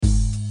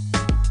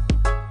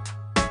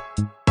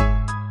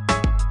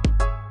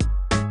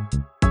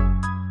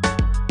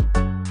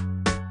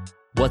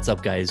What's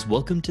up, guys?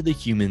 Welcome to the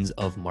Humans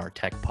of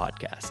MarTech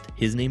podcast.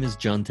 His name is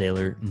John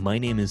Taylor. My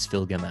name is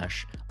Phil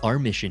Gamache. Our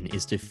mission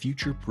is to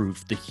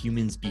future-proof the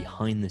humans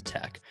behind the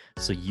tech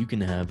so you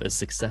can have a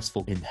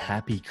successful and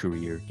happy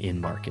career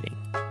in marketing.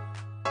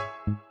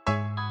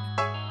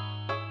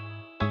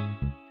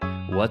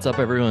 What's up,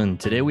 everyone?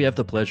 Today we have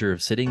the pleasure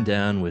of sitting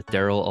down with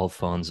Darrell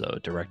Alfonso,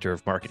 Director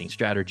of Marketing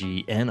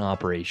Strategy and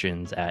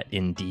Operations at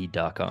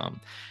Indeed.com.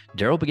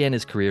 Darrell began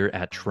his career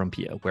at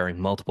Trumpia, wearing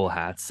multiple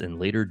hats, and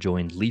later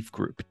joined Leaf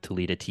Group to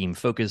lead a team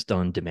focused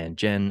on demand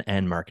gen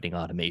and marketing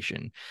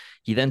automation.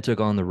 He then took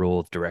on the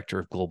role of Director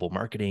of Global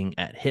Marketing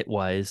at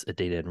Hitwise, a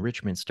data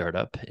enrichment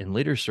startup, and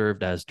later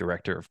served as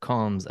Director of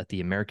Comms at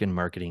the American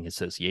Marketing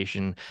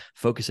Association,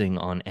 focusing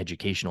on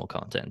educational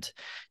content.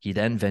 He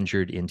then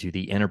ventured into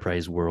the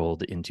enterprise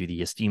world into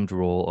the esteemed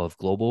role of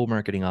Global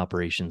Marketing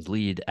Operations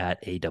Lead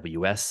at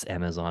AWS,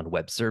 Amazon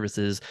Web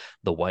Services,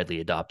 the widely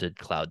adopted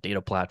cloud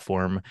data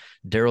platform.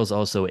 Darrell's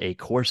also a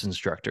course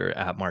instructor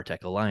at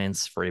MarTech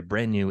Alliance for a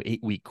brand new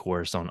 8-week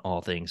course on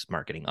all things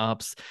marketing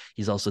ops.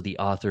 He's also the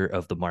author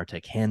of the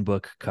MarTech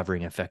Handbook,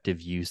 covering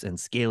effective use and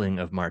scaling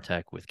of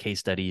MarTech with case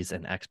studies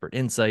and expert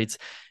insights.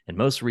 And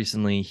most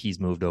recently,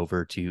 he's moved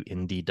over to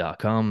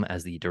Indeed.com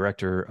as the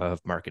Director of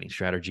Marketing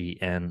Strategy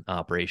and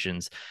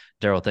Operations.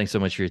 Darrell, thanks so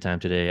much for your time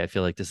today. I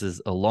feel like this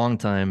is a long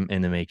time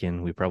in the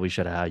making. We probably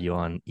should have had you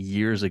on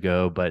years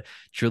ago, but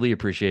truly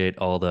appreciate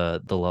all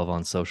the love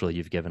on social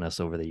you've given us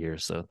over the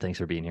years. So thanks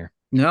for being here.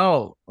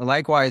 No,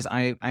 likewise.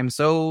 I'm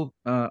so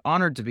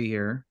honored to be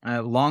here.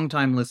 A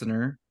long-time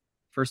listener,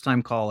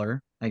 first-time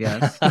caller, I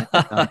guess.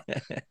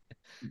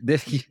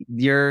 This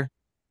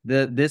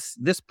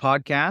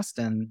podcast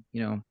and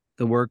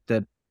the work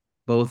that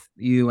both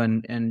you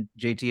and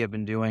JT have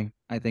been doing,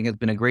 I think has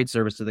been a great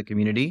service to the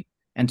community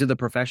and to the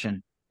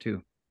profession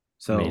too.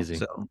 So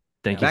amazing.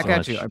 Thank you back so at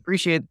much. you. I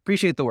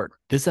appreciate the work.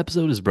 This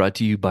episode is brought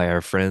to you by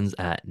our friends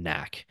at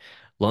Knack.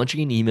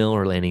 Launching an email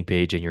or landing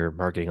page in your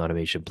marketing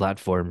automation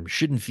platform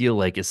shouldn't feel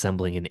like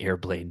assembling an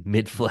airplane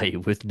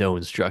mid-flight with no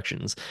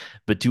instructions,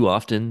 but too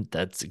often,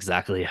 that's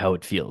exactly how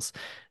it feels.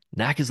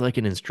 Knack is like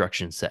an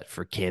instruction set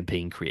for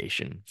campaign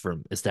creation,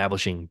 from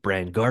establishing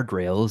brand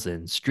guardrails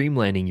and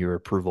streamlining your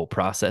approval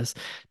process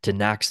to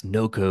Knack's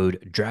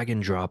no-code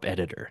drag-and-drop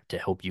editor to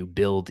help you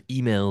build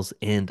emails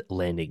and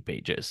landing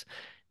pages.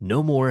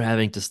 No more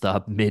having to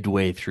stop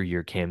midway through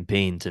your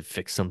campaign to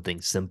fix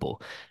something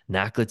simple.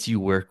 Knack lets you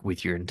work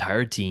with your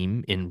entire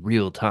team in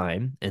real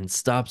time and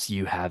stops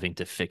you having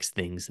to fix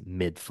things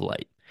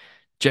mid-flight.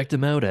 Check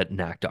them out at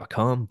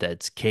knack.com,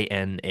 that's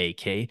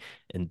Knak,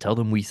 and tell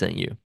them we sent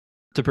you.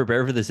 To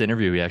prepare for this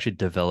interview, we actually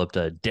developed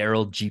a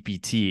Darrell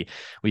GPT.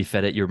 We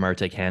fed it your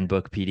MarTech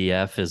Handbook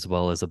PDF as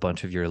well as a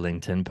bunch of your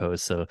LinkedIn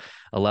posts. So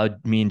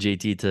allowed me and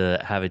JT to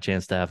have a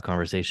chance to have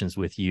conversations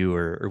with you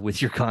or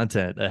with your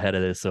content ahead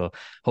of this. So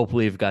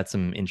hopefully we've got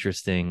some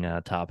interesting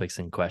topics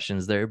and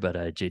questions there. But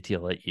JT,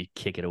 I'll let you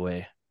kick it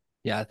away.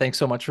 Yeah, thanks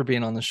so much for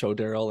being on the show,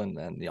 Darrell,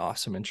 and the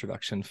awesome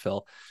introduction,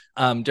 Phil.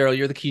 Darrell,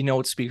 you're the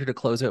keynote speaker to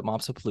close out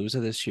Mopsapalooza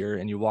this year,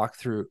 and you walk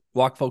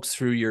folks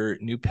through your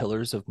new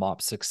pillars of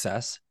Mop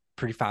success.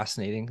 Pretty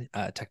fascinating.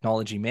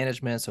 Technology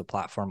management, so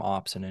platform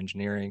ops and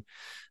engineering,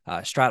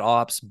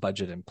 StratOps,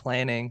 budget and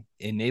planning,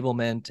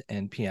 enablement,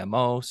 and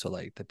PMO, so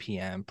like the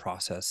PM,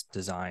 process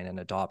design and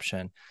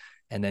adoption,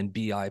 and then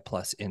BI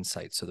plus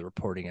insights, so the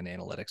reporting and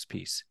analytics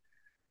piece.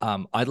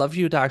 I'd love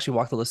you to actually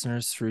walk the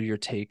listeners through your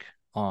take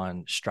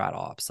on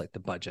StratOps, like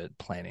the budget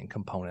planning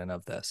component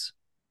of this.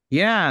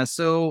 Yeah,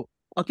 so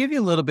I'll give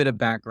you a little bit of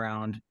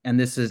background, and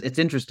it's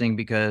interesting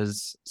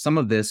because some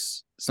of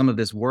this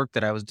work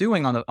that I was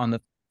doing on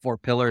the 4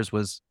 pillars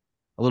was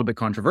a little bit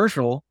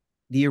controversial.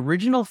 The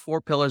original 4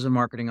 pillars of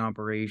marketing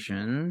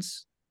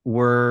operations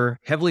were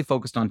heavily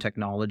focused on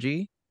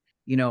technology.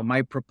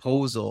 My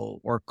proposal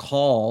or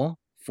call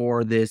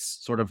for this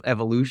sort of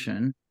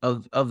evolution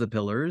of the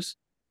pillars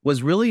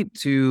was really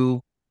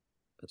to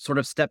sort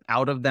of step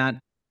out of that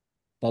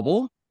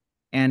bubble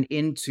and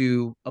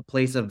into a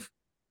place of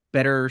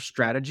better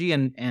strategy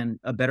and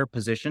a better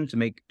position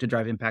to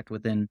drive impact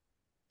within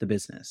the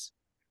business.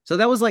 So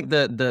that was like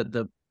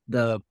the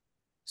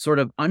sort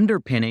of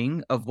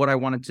underpinning of what I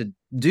wanted to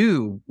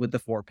do with the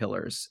 4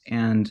 pillars.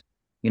 And,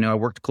 I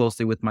worked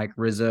closely with Mike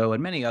Rizzo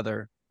and many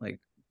other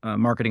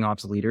marketing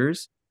ops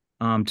leaders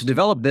to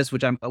develop this,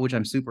 which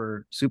I'm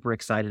super, super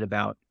excited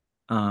about,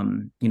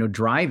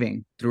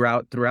 driving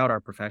throughout our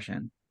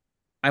profession.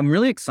 I'm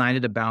really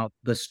excited about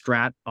the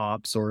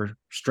StratOps or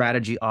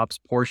strategy ops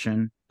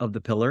portion of the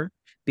pillar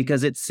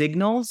because it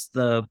signals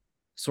the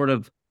sort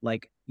of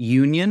like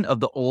union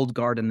of the old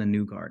guard and the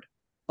new guard.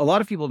 A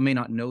lot of people may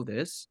not know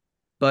this,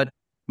 but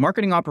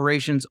marketing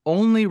operations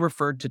only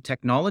referred to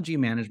technology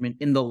management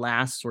in the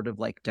last sort of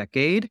like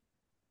decade.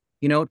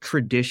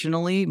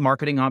 Traditionally,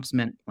 marketing ops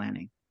meant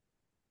planning.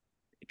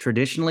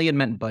 Traditionally, it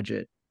meant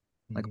budget,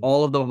 like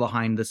all of the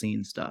behind the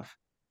scenes stuff.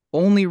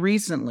 Only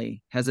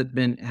recently has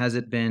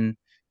MarTech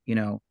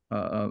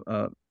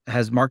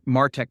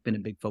been a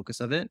big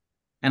focus of it.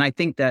 And I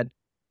think that,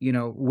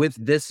 with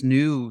this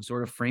new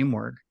sort of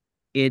framework,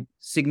 it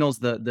signals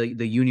the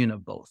union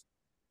of both.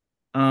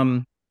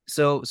 Um,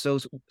 so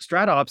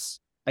StratOps,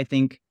 I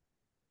think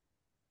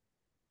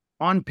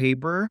on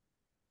paper,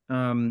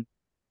 um,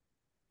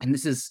 and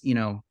this is,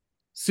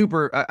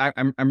 super.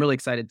 I'm really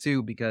excited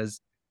too because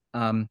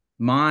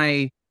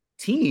my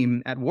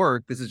team at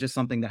work, this is just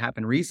something that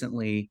happened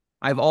recently.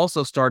 I've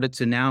also started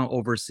to now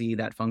oversee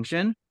that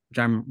function, which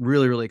I'm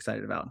really, really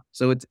excited about.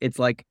 So it's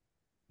like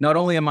not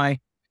only am I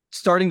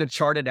starting to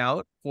chart it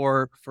out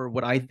for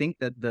what I think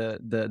that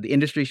the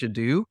industry should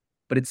do,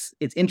 but it's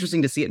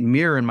interesting to see it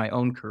mirror in my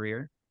own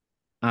career.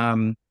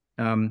 Um,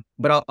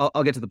 but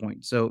I'll get to the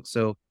point. So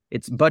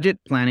it's budget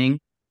planning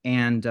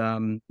and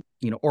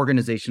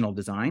organizational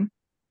design.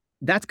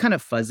 That's kind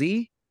of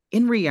fuzzy.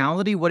 In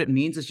reality, what it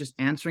means is just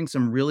answering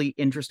some really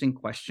interesting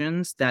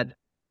questions that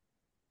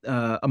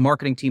a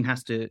marketing team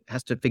has to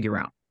figure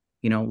out.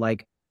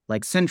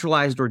 Like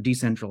centralized or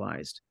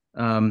decentralized.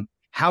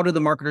 How do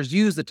the marketers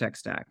use the tech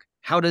stack?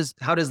 How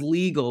does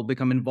legal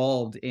become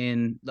involved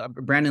in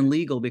brand and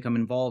legal become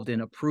involved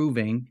in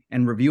approving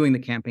and reviewing the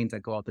campaigns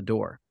that go out the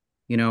door?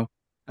 You know,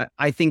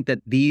 I think that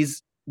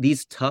these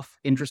tough,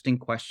 interesting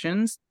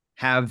questions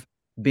have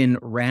been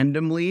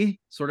randomly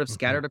sort of Mhm.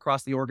 scattered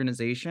across the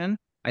organization.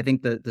 I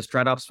think the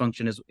StratOps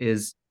function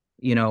is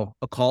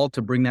a call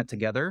to bring that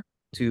together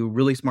to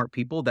really smart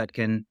people that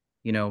can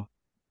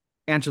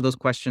answer those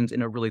questions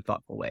in a really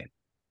thoughtful way.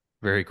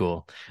 Very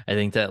cool. I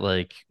think that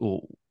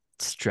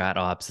strat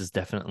ops is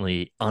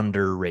definitely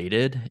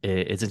underrated.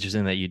 It's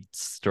interesting that you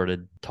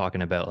started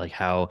talking about like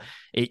how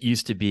it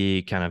used to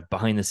be kind of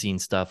behind the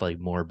scenes stuff, like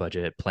more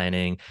budget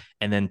planning,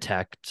 and then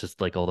tech, just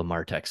like all the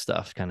MarTech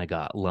stuff kind of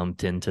got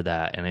lumped into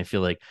that. And I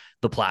feel like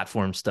the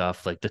platform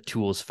stuff, like the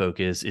tools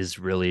focus is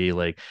really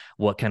like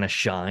what kind of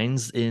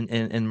shines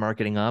in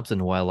marketing ops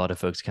and why a lot of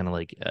folks kind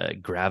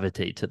of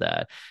gravitate to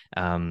that.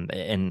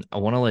 And I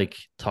want to like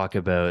talk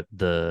about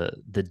the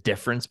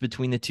difference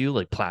between the two,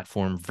 like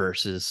platform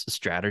versus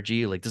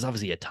strategy. Like there's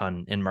obviously a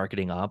ton in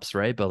marketing ops,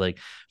 right? But like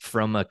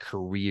from a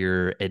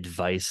career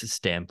advice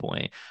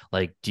standpoint,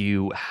 like do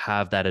you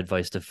have that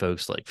advice to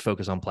folks like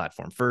focus on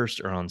platform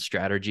first or on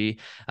strategy?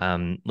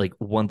 Like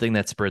one thing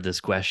that spurred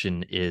this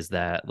question is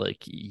that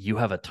like you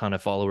have a ton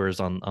of followers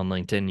on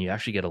LinkedIn. You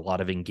actually get a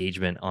lot of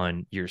engagement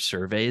on your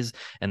surveys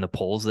and the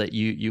polls that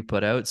you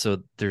put out. So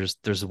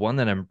there's one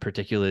that I'm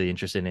particularly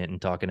interested in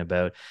talking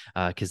about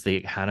because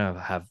they kind of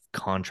have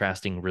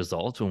contrasting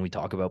results when we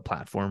talk about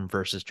platform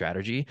versus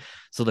strategy.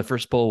 So the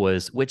first poll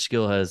was which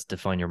skill has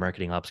defined your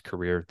marketing ops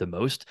career the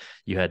most?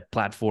 You had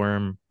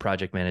platform,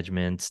 project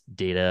management,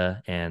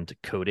 data, and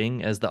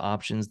coding as the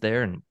options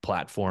there, and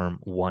platform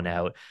won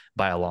out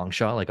by a long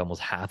shot. Like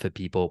almost half of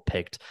people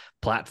picked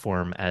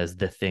platform as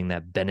the thing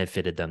that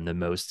benefited them the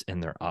most in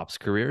their ops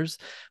careers.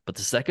 But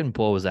the second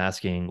poll was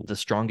asking the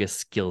strongest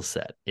skill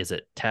set. Is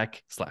it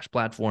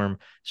tech/platform,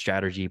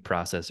 strategy,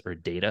 process, or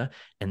data?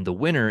 And the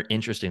winner,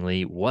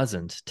 interestingly,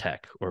 wasn't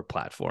tech or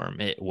platform.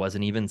 It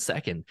wasn't even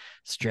second.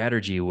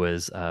 Strategy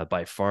was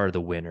by far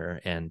the winner,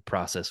 and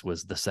process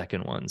was the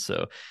second one.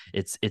 So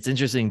it's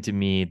interesting to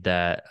me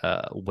that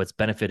what's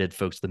benefited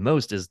folks the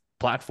most is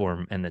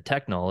platform and the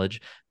tech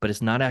knowledge, but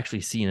it's not actually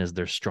seen as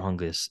their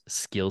strongest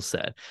skill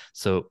set.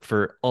 So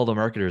for all the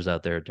marketers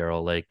out there,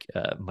 Darrell,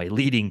 my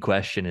leading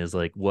question is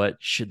like, what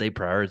should they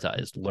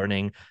prioritize?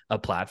 Learning a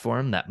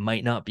platform that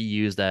might not be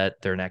used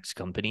at their next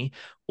company,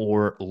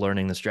 or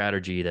learning the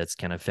strategy that's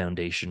kind of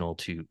foundational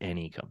to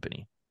any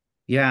company?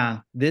 Yeah,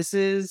 this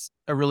is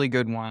a really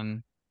good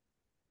one.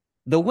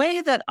 The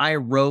way that I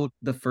wrote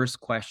the first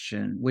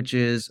question, which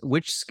is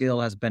which skill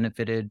has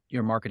benefited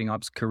your marketing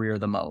ops career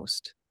the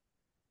most?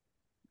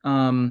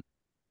 Um,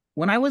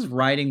 when I was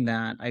writing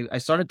that, I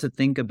started to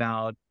think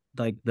about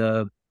like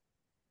the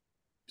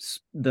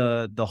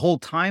whole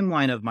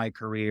timeline of my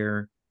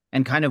career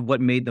and kind of what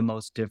made the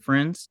most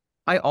difference.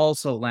 I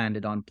also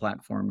landed on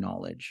platform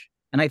knowledge,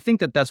 and I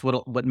think that that's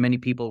what many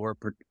people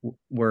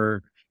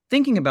were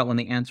thinking about when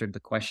they answered the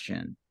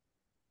question.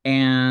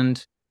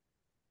 And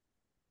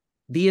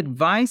the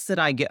advice that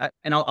I get,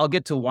 and I'll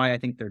get to why I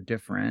think they're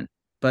different,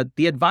 but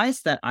the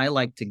advice that I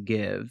like to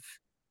give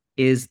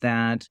is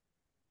that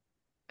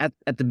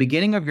at the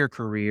beginning of your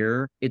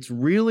career, it's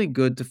really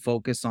good to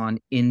focus on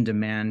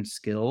in-demand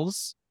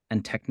skills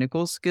and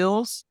technical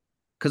skills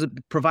because it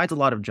provides a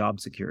lot of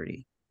job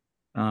security,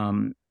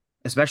 um,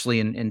 especially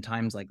in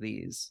times like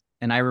these.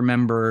 And I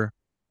remember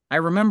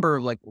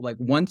like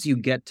once you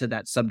get to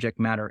that subject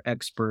matter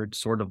expert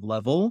sort of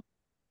level,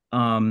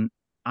 um,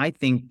 I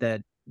think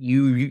that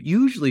you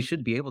usually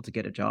should be able to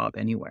get a job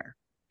anywhere,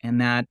 and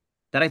that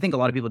I think a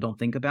lot of people don't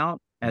think about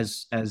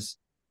as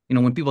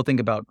when people think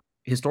about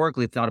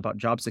historically thought about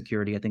job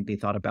security. I think they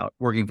thought about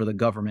working for the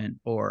government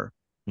or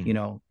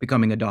Hmm.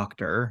 becoming a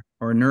doctor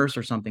or a nurse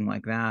or something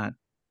like that.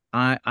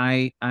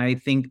 I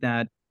think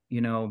that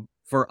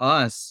for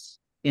us,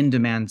 in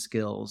demand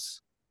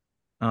skills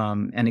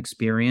and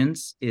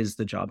experience is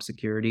the job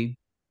security.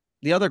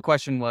 The other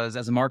question was,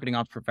 as a marketing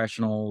ops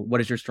professional,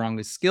 what is your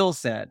strongest skill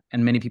set?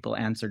 And many people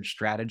answered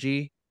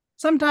strategy.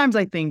 Sometimes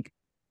I think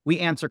we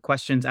answer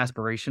questions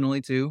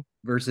aspirationally too,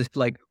 versus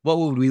like what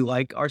would we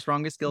like our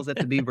strongest skill set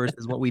to be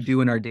versus what we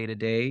do in our day to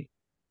day.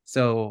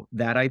 So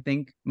that I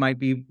think might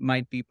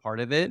be part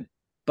of it.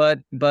 But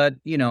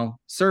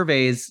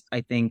surveys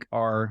I think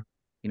are,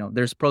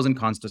 there's pros and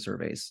cons to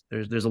surveys.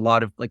 There's a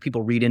lot of, like,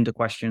 people read into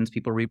questions,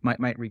 people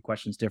might read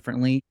questions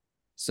differently.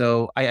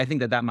 So I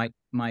think that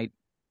might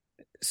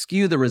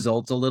skew the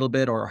results a little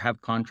bit or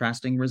have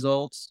contrasting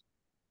results.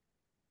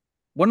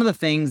 One of the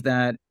things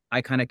that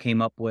I kind of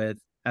came up with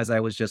as I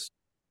was just,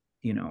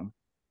 you know,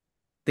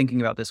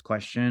 thinking about this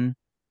question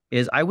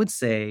is, I would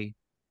say,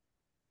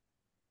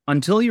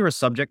 until you're a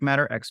subject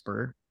matter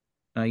expert,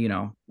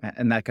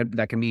 and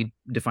that can be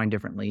defined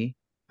differently.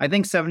 I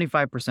think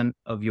 75%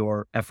 of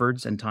your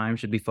efforts and time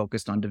should be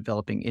focused on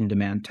developing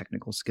in-demand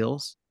technical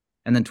skills,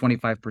 and then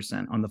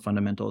 25% on the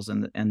fundamentals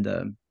and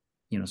the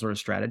sort of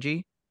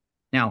strategy.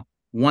 Now,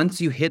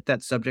 once you hit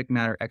that subject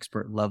matter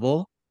expert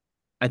level,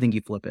 I think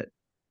you flip it.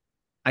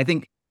 I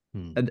think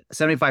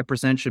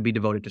 75% should be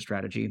devoted to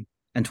strategy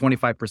and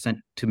 25%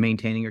 to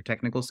maintaining your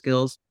technical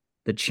skills.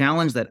 The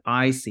challenge that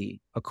I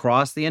see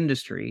across the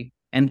industry,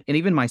 and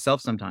even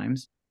myself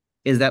sometimes,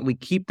 is that we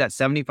keep that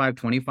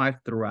 75-25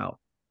 throughout.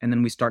 And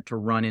then we start to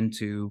run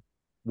into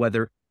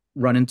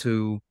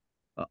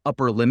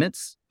upper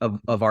limits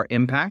of our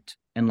impact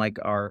and, like,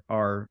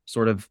 our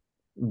sort of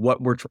what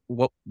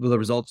the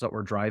results that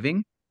we're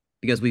driving,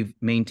 because we've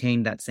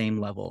maintained that same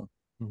level.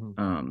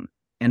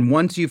 And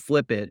once you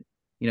flip it,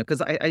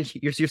 because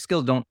your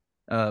skills don't,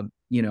 uh,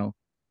 you know,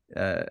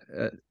 uh,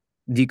 uh,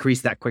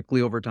 decrease that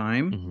quickly over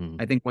time.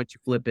 I think once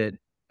you flip it,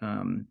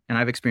 and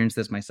I've experienced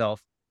this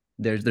myself,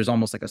 there's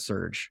almost like a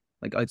surge.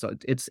 Like,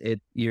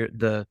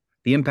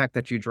 the impact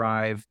that you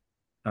drive,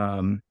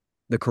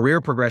 the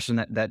career progression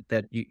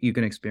that you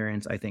can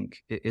experience, I think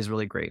is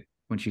really great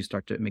once you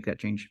start to make that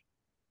change.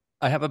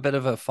 I have a bit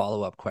of a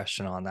follow-up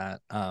question on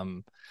that.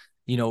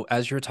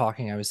 As you're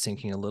talking, I was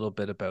thinking a little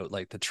bit about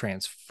like the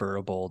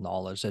transferable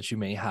knowledge that you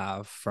may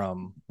have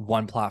from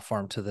one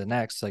platform to the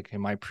next. Like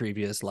in my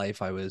previous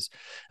life, I was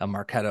a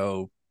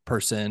Marketo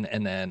person,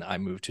 and then I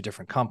moved to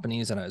different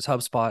companies and I was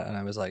HubSpot, and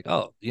I was like,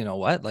 oh, you know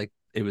what? Like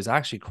it was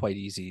actually quite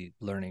easy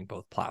learning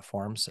both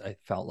platforms, I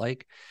felt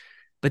like.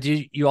 But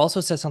you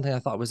also said something I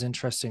thought was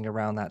interesting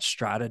around that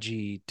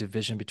strategy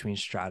division between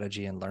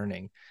strategy and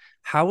learning.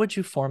 How would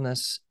you form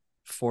this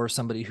for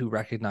somebody who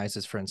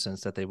recognizes, for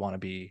instance, that they want to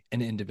be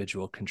an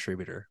individual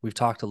contributor? We've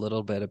talked a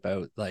little bit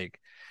about, like,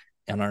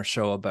 on our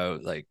show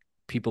about like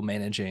people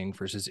managing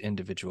versus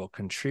individual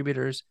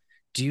contributors.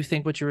 Do you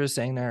think what you were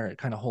saying there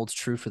kind of holds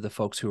true for the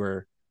folks who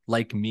are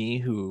like me,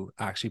 who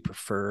actually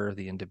prefer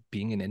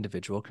being an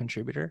individual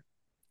contributor?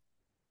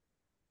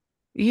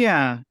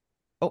 Yeah.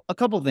 Oh, a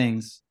couple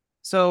things.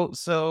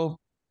 So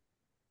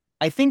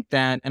I think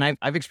that, and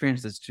I've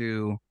experienced this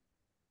too.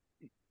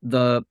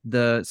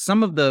 The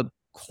some of the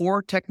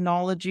core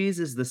technologies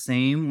is the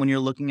same when you're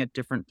looking at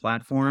different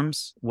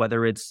platforms,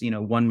 whether it's,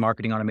 one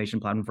marketing automation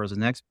platform versus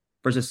next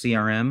versus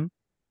CRM,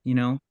 you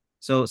know.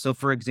 So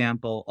for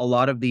example, a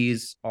lot of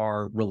these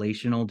are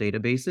relational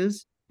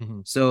databases.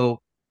 So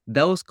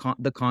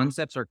the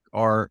concepts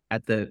are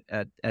at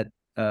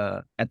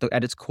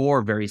its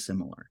core very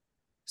similar.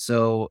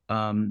 So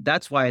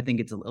that's why I think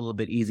it's a little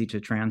bit easy to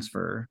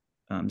transfer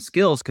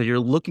skills, because you're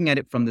looking at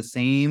it from the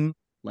same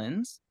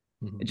lens.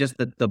 It's just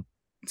that the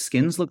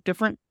skins look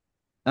different,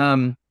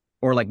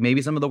 or like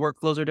maybe some of the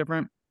workflows are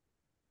different.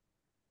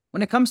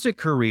 When it comes to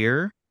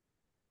career,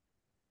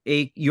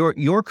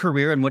 your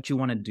career and what you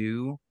want to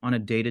do on a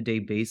day-to-day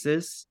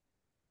basis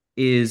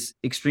is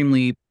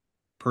extremely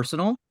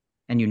personal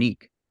and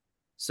unique.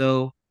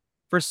 So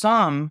for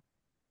some,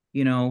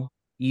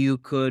 you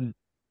could,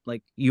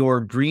 like,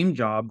 your dream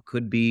job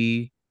could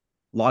be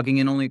logging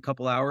in only a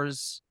couple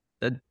hours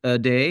a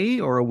day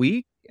or a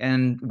week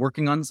and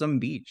working on some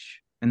beach.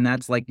 And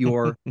that's like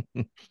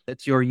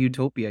that's your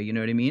utopia, you know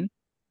what I mean?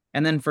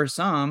 And then for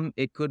some,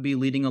 it could be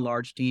leading a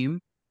large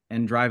team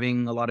and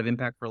driving a lot of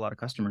impact for a lot of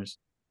customers.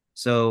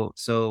 So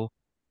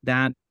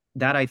that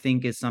I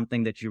think is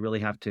something that you really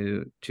have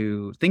to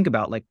think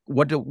about. Like,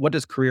 what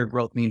does career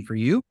growth mean for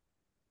you?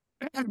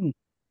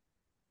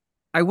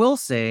 I will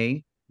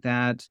say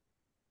that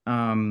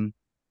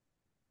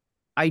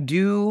I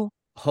do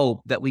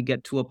hope that we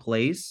get to a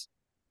place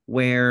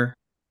where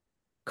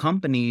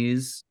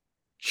companies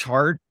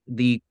chart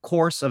the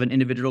course of an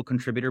individual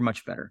contributor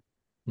much better.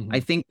 I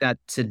think that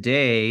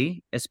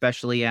today,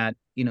 especially at,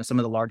 some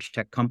of the large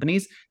tech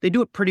companies, they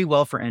do it pretty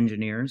well for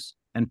engineers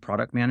and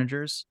product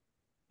managers.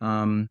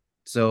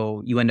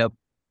 So you end up,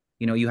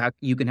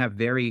 you can have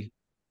very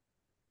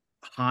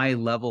high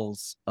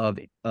levels of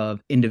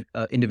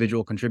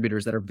individual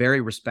contributors that are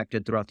very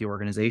respected throughout the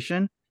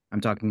organization.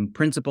 I'm talking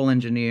principal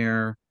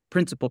engineer,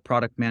 principal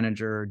product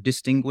manager,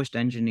 distinguished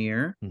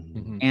engineer.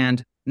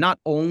 And not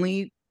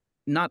only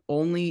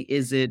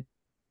is it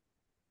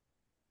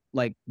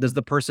like, does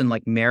the person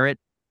like merit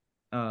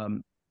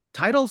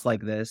titles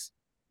like this,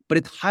 but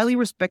it's highly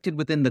respected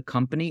within the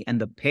company and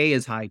the pay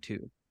is high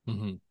too.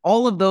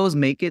 All of those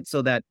make it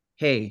so that,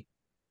 hey,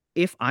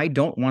 if I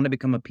don't want to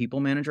become a people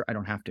manager, I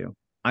don't have to.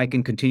 I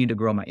can continue to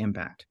grow my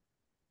impact.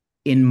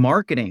 In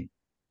marketing,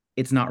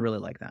 it's not really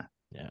like that.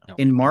 Yeah.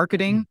 In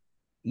marketing,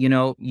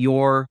 your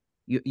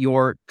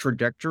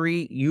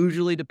trajectory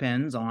usually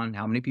depends on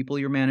how many people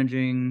you're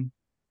managing,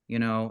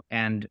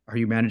 and are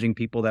you managing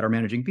people that are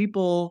managing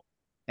people?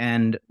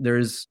 And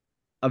there's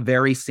a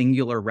very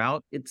singular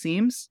route, it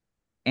seems.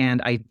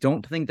 And I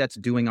don't think that's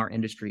doing our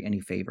industry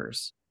any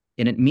favors.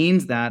 And it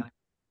means that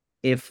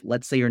if,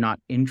 let's say, you're not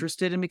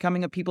interested in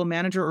becoming a people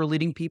manager or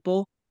leading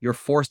people, you're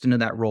forced into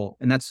that role.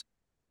 And that's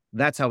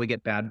how we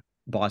get bad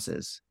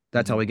bosses.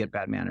 That's how we get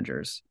bad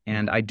managers.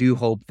 And I do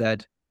hope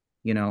that,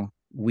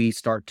 we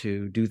start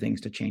to do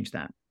things to change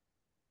that.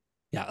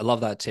 Yeah, I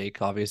love that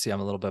take. Obviously,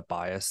 I'm a little bit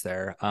biased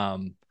there.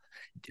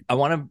 I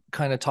want to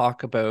kind of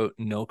talk about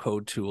no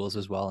code tools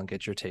as well and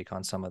get your take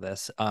on some of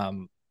this.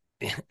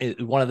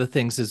 One of the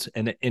things as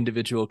an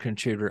individual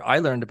contributor I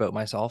learned about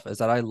myself is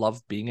that I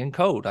love being in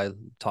code. I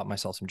taught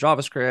myself some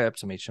JavaScript,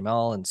 some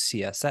HTML, and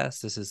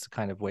CSS. This is the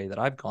kind of way that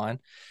I've gone.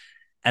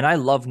 And I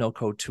love no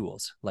code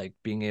tools. Like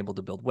being able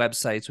to build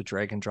websites with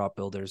drag and drop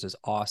builders is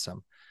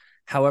awesome.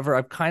 However,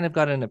 I've kind of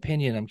got an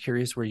opinion. I'm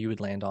curious where you would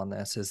land on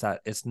this, is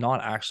that it's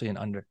not actually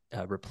an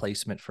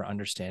replacement for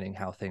understanding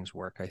how things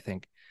work. I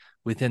think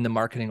within the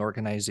marketing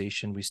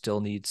organization, we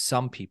still need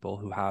some people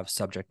who have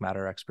subject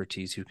matter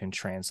expertise who can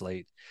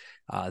translate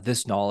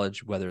this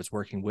knowledge, whether it's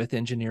working with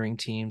engineering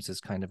teams as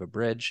kind of a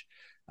bridge.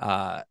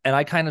 And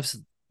I kind of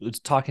was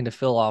talking to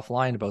Phil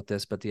offline about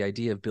this, but the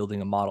idea of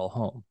building a model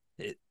home,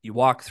 you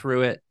walk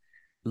through it,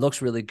 it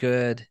looks really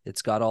good.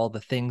 It's got all the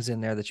things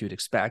in there that you'd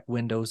expect,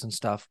 windows and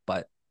stuff,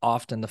 but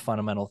often the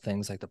fundamental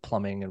things like the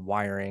plumbing and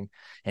wiring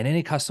and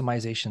any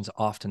customization is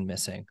often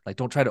missing. Like,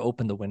 don't try to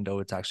open the window,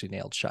 it's actually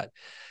nailed shut.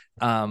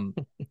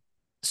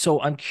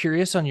 So I'm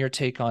curious on your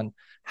take on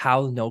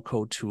how no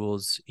code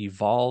tools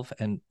evolve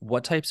and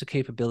what types of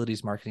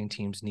capabilities marketing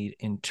teams need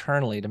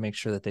internally to make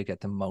sure that they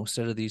get the most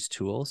out of these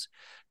tools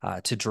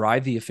to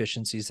drive the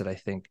efficiencies that I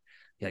think,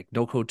 like,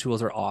 no code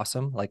tools are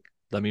awesome. Like,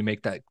 let me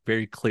make that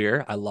very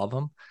clear. I love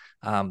them.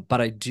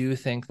 But I do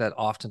think that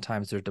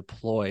oftentimes they're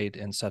deployed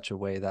in such a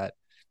way that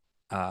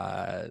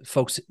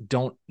folks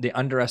they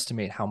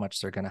underestimate how much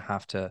they're going to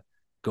have to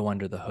go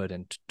under the hood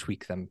and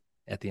tweak them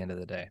at the end of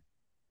the day.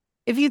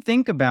 If you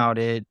think about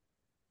it,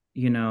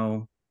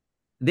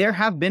 there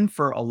have been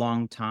for a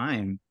long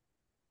time,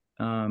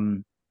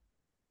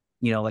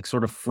 like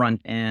sort of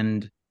front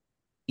end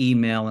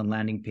email and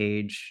landing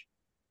page,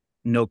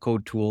 no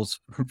code tools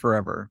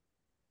forever.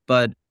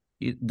 But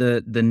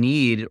the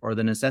need or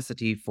the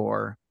necessity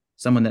for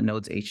someone that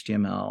knows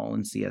HTML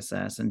and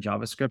CSS and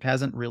JavaScript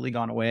hasn't really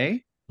gone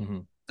away. Mm-hmm.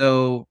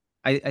 So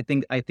I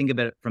think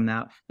about it from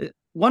that.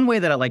 One way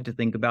that I like to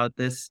think about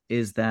this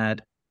is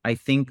that I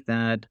think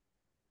that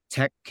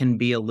tech can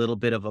be a little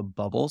bit of a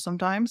bubble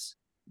sometimes,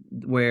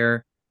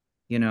 where,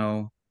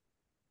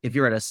 if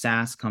you're at a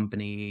SaaS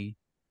company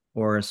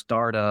or a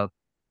startup,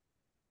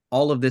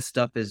 all of this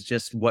stuff is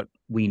just what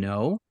we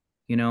know,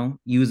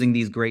 using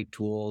these great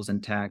tools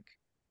and tech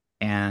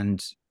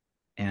and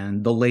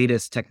the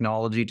latest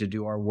technology to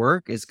do our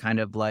work is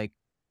kind of like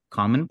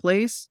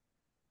commonplace.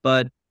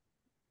 But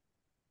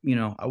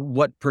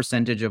what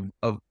percentage of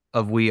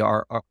we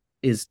are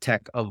is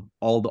tech of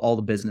all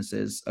the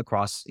businesses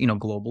across,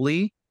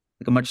 globally?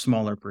 Like a much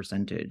smaller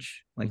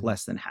percentage, like Mm-hmm.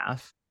 less than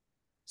half.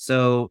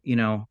 So,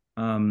 I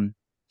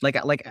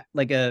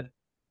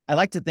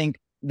like to think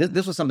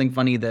this was something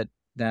funny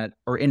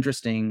or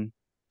interesting,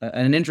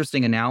 an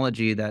interesting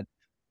analogy that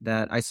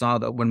I saw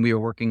that when we were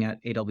working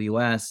at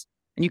AWS.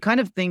 And you kind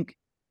of think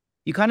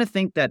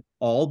that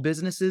all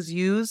businesses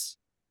use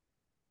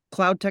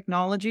cloud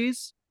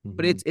technologies,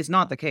 but Mm-hmm. it's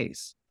not the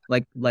case.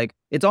 Like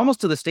it's almost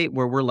to the state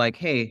where we're like,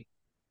 hey,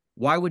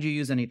 why would you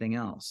use anything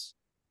else?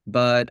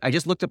 But I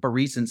just looked up a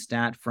recent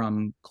stat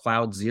from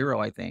Cloud Zero,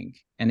 I think,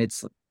 and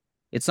it's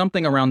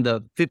something around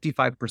the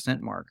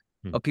 55% mark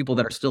of people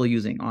that are still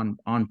using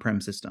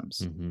on-prem systems.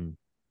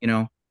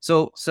 Mm-hmm.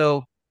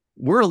 So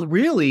we're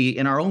really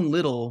in our own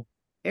little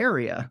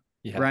area,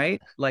 Yeah.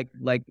 right? Like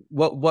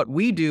what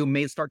we do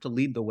may start to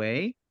lead the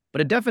way,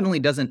 but it definitely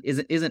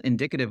isn't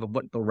indicative of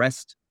what the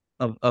rest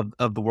of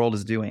the world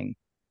is doing.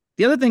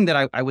 The other thing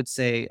that I would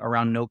say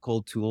around no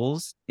code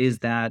tools is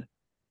that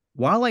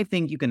while I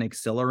think you can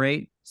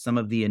accelerate some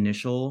of the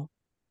initial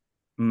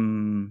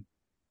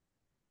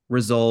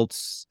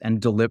results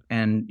and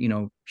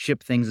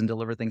ship things and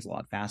deliver things a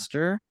lot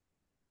faster,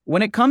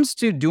 when it comes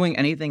to doing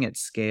anything at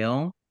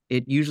scale,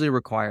 it usually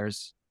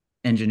requires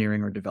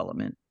engineering or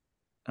development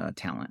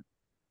talent,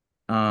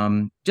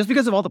 just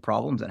because of all the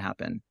problems that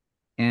happen,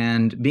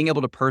 and being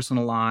able to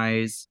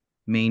personalize,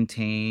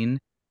 maintain,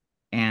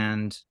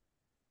 and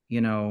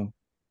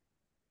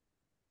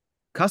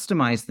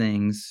customize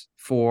things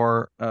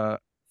for a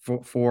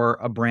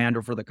brand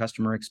or for the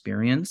customer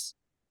experience.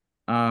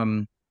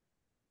 The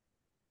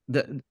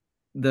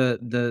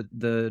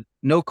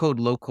no code,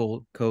 low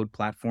code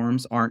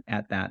platforms aren't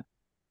at that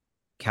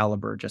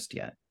caliber just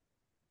yet.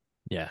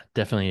 Yeah,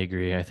 definitely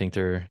agree. I think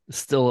they're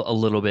still a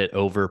little bit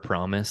over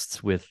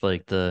promised with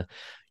like the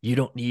you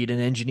don't need an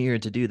engineer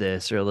to do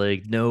this, or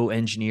like no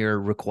engineer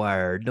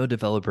required, no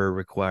developer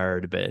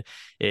required. But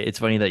it's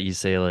funny that you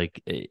say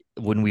like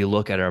when we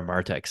look at our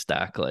MarTech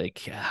stack, like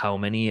how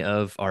many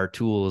of our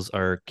tools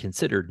are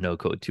considered no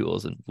code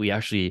tools. And we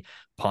actually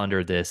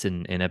pondered this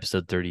in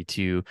episode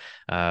 32.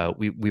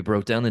 We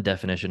broke down the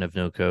definition of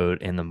no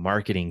code in the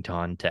marketing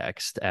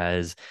context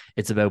as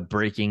it's about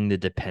breaking the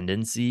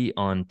dependency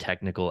on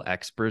technical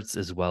experts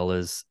as well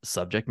as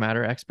subject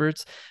matter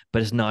experts.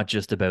 But it's not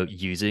just about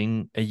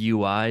using a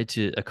UI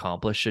to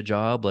accomplish a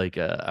job, like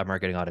a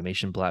marketing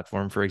automation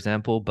platform, for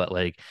example. But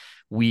like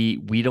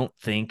we don't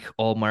think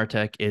all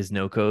martech is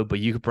no code, but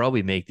you could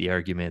probably make the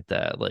argument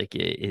that like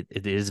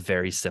it is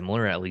very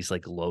similar, at least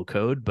like low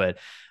code. But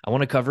I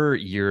want to cover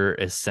your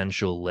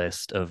essential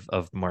list of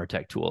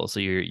martech tools.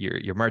 So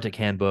your martech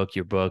handbook,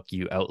 your book,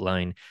 you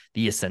outline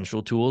the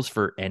essential tools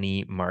for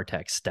any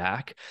martech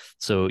stack.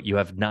 So you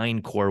have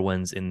 9 core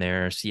ones in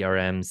there: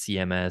 CRM,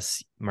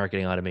 CMS,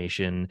 marketing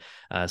automation,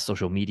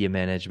 social media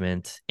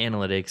management,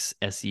 analytics,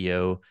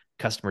 SEO,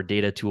 customer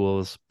data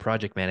tools,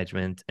 project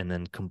management, and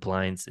then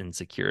compliance and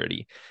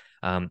security.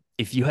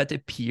 If you had to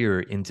peer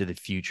into the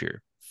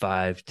future,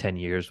 5, 10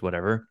 years,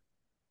 whatever,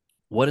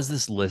 what does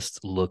this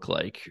list look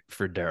like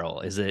for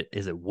Darrell? Is it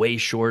way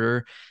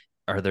shorter?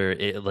 Are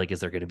there like,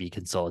 is there going to be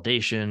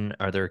consolidation?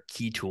 Are there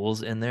key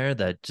tools in there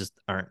that just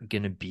aren't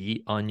going to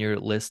be on your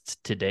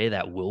list today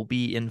that will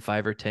be in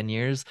 5 or 10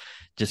 years?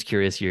 Just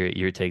curious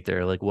your take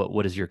there. Like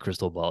what does your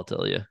crystal ball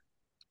tell you?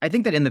 I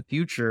think that in the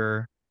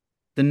future,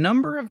 the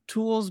number of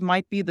tools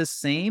might be the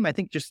same. I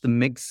think just the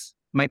mix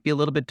might be a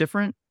little bit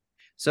different.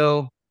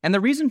 So, and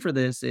the reason for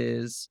this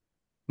is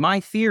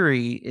my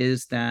theory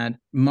is that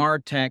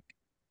MarTech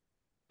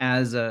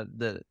as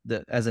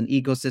as an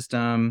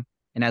ecosystem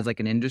and as like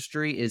an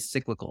industry is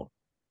cyclical.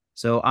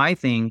 So I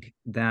think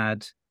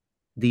that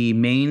the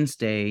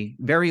mainstay,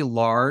 very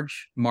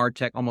large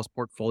MarTech, almost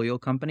portfolio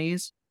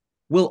companies,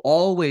 will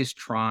always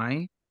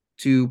try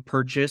to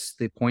purchase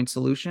the point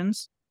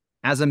solutions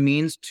as a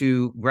means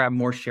to grab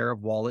more share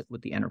of wallet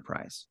with the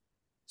enterprise.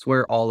 It's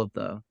where all of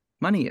the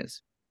money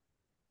is.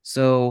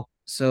 So,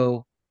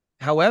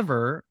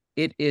 however,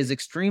 it is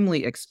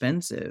extremely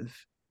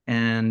expensive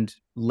and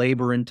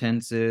labor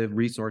intensive,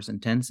 resource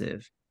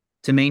intensive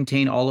to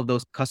maintain all of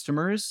those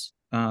customers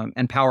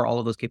and power all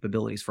of those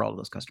capabilities for all of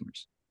those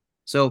customers.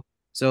 So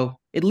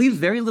it leaves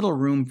very little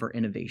room for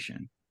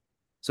innovation.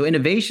 So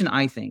innovation,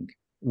 I think,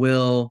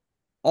 will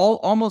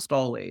almost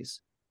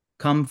always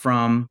come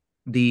from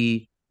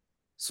the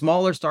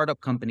smaller startup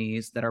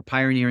companies that are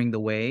pioneering the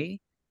way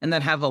and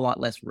that have a lot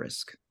less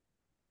risk,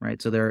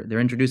 right? So they're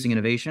introducing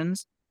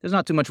innovations. There's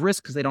not too much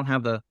risk because they don't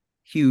have the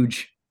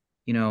huge,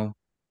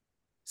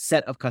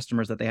 set of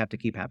customers that they have to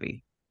keep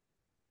happy.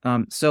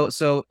 So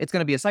it's going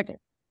to be a cycle.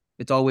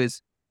 It's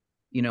always,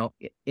 in a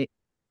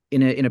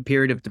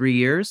period of 3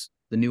 years,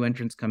 the new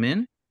entrants come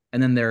in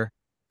and then they're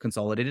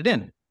consolidated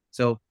in.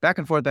 So back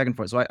and forth, back and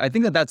forth. So I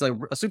think that that's a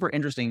super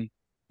interesting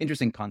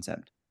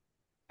concept.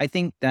 I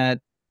think that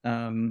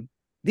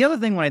the other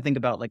thing when I think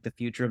about like the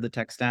future of the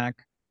tech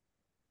stack,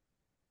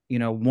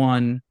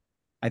 one,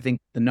 I think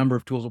the number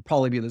of tools will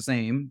probably be the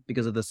same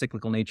because of the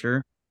cyclical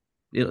nature.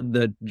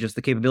 Just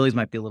the capabilities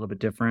might be a little bit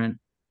different.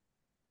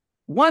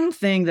 One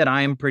thing that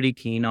I'm pretty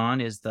keen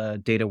on is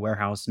the data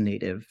warehouse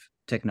native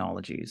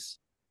technologies.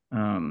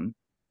 I've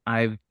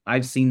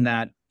seen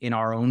that in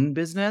our own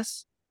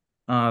business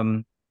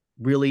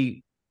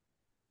really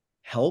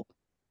help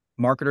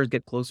marketers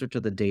get closer to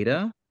the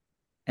data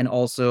and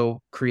also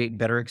create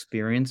better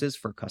experiences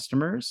for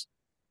customers.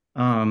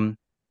 So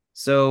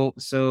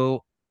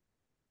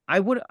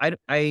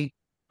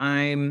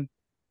I'm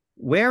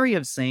wary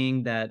of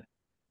saying that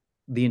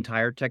the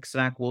entire tech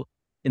stack will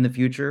in the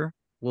future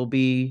will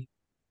be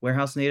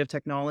warehouse native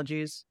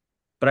technologies,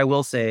 but I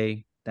will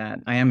say that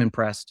I am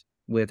impressed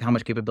with how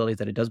much capabilities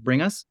that it does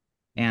bring us,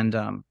 and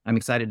I'm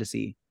excited to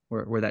see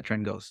where that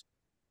trend goes.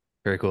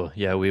 Very cool.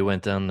 Yeah, we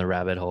went down the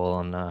rabbit hole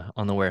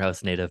on the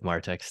warehouse native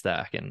MarTech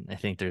stack, and I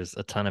think there's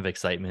a ton of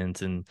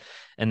excitement in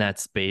that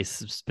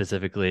space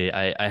specifically.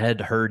 I had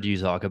heard you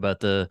talk about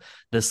the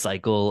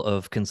cycle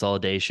of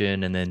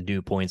consolidation and then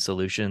new point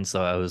solutions,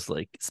 so I was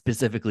like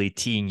specifically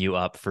teeing you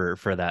up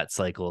for that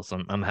cycle.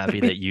 So I'm happy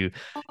that you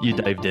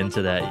dived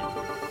into that.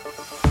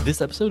 This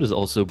episode is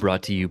also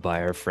brought to you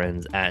by our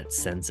friends at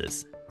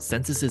Census.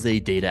 Census is a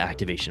data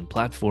activation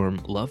platform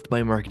loved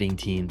by marketing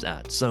teams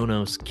at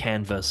Sonos,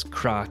 Canvas,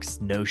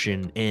 Crocs,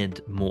 Notion,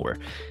 and more.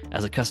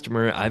 As a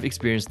customer, I've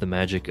experienced the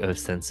magic of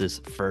Census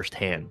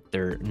firsthand.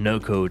 Their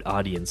no-code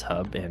audience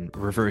hub and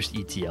reverse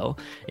ETL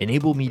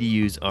enable me to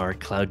use our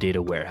cloud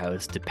data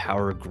warehouse to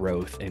power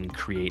growth and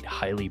create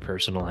highly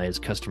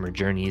personalized customer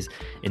journeys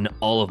in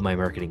all of my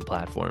marketing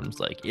platforms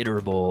like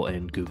Iterable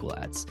and Google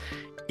Ads.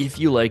 If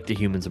you like the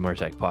Humans of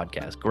Martech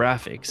podcast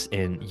graphics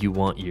and you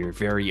want your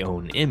very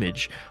own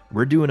image,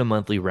 we're doing a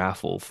monthly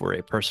raffle for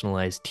a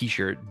personalized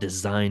t-shirt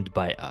designed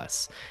by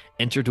us.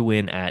 Enter to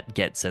win at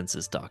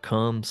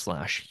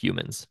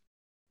getcensus.com/humans.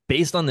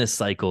 Based on this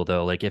cycle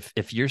though, like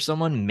if you're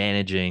someone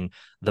managing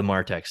the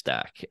MarTech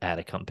stack at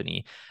a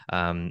company.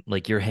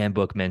 Like your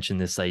handbook mentioned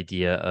this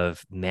idea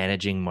of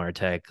managing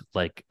MarTech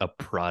like a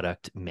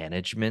product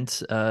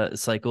management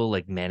cycle,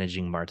 like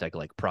managing MarTech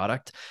like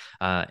product.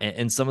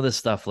 And some of this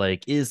stuff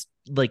like is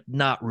like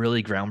not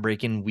really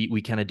groundbreaking.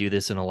 We kind of do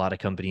this in a lot of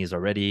companies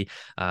already,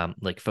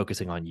 like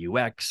focusing on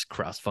UX,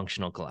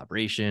 cross-functional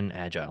collaboration,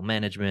 agile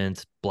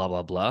management, blah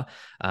blah blah.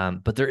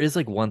 But there is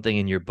like one thing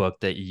in your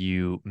book that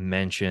you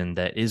mentioned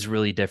that is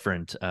really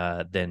different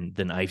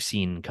than I've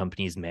seen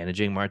companies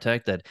managing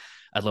MarTech that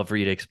I'd love for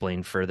you to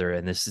explain further.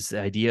 And this is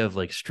the idea of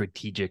like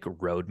strategic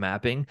road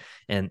mapping,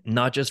 and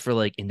not just for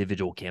like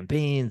individual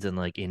campaigns and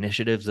like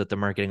initiatives that the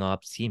marketing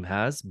ops team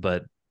has,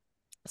 but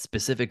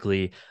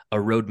specifically a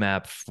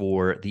roadmap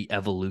for the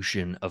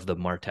evolution of the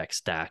MarTech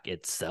stack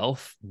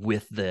itself,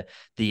 with the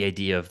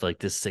idea of like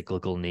this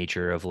cyclical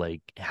nature of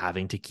like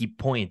having to keep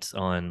points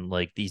on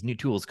like these new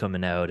tools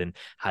coming out and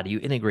how do you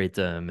integrate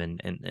them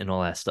and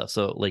all that stuff.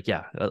 So like,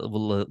 yeah,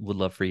 would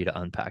love for you to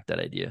unpack that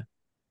idea.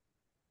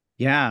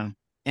 Yeah.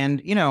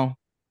 And,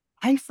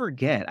 I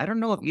forget. I don't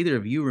know if either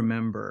of you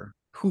remember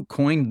who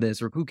coined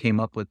this or who came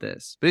up with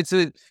this, but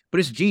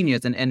it's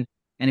genius.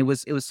 And it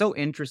was so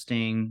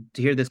interesting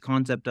to hear this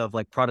concept of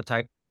like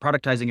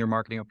productizing your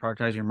marketing or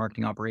productizing your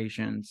marketing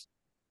operations.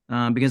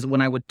 Because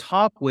when I would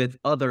talk with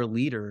other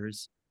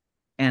leaders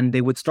and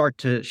they would start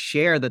to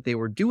share that they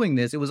were doing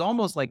this, it was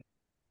almost like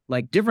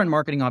different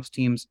marketing ops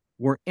teams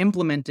were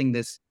implementing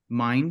this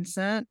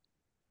mindset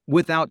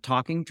without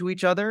talking to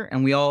each other,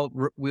 and we all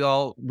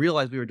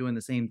realized we were doing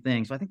the same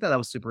thing. So I think that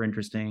was super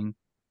interesting.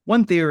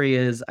 One theory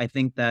is I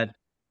think that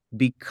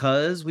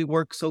because we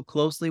work so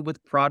closely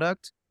with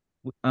product,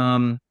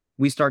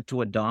 we start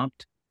to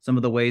adopt some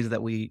of the ways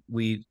that we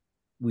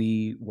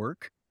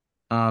work.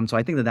 So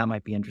I think that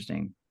might be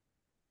interesting.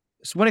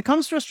 So when it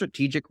comes to a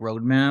strategic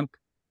roadmap,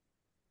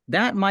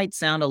 that might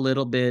sound a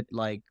little bit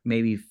like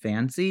maybe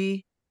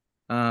fancy.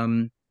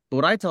 But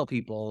what I tell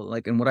people,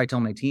 like, and what I tell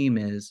my team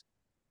is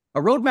a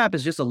roadmap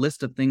is just a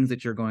list of things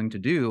that you're going to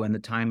do and the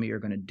time that you're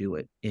going to do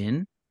it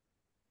in,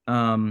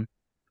 um,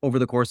 over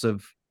the course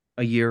of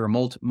a year or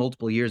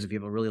multiple years if you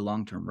have a really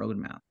long-term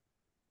roadmap.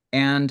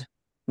 And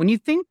when you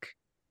think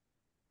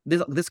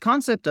this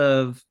concept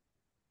of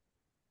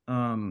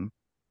um,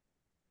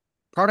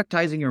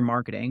 productizing your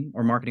marketing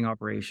or marketing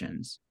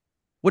operations,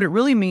 what it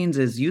really means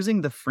is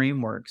using the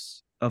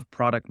frameworks of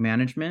product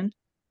management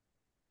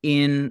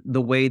in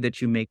the way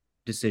that you make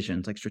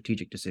decisions, like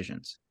strategic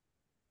decisions.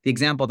 The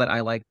example that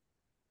I like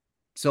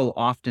so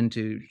often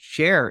to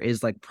share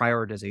is like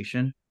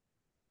prioritization.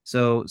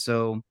 So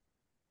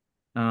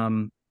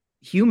um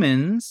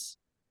humans,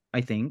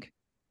 I think,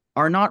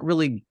 are not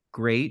really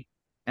great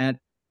at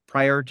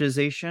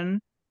prioritization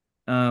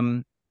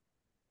um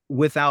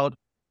without,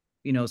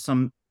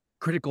 some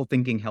critical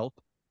thinking help.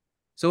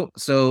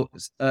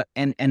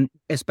 And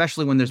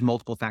especially when there's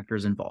multiple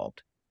factors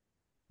involved.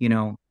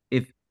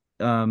 If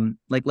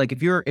like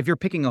if you're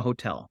picking a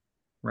hotel,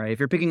 right? If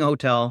you're picking a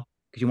hotel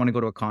because you want to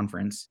go to a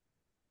conference,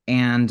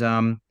 and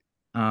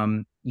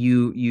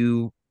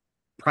you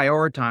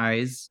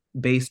prioritize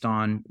based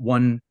on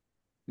one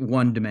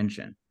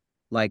dimension,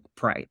 like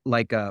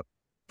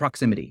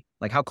proximity,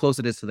 like how close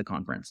it is to the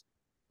conference.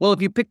 Well,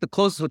 if you pick the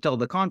closest hotel to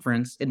the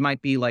conference, it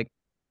might be like,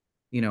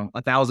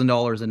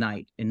 $1,000 a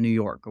night in New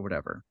York or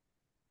whatever.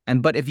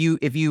 But if you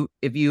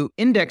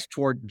index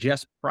toward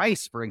just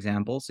price, for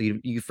example, so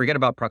you forget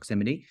about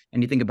proximity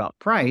and you think about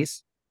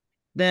price,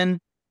 then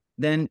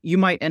you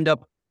might end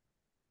up,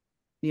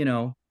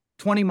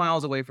 20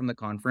 miles away from the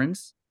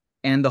conference,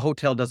 and the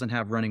hotel doesn't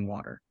have running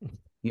water.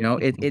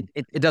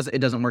 It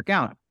doesn't work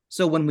out.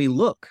 So when we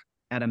look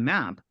at a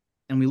map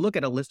and we look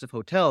at a list of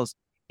hotels,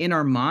 in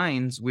our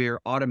minds,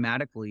 we're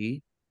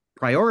automatically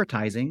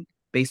prioritizing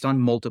based on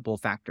multiple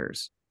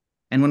factors.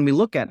 And when we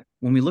look at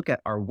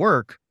our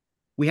work,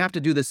 we have to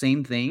do the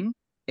same thing,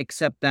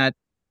 except that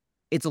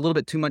it's a little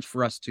bit too much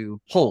for us to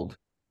hold.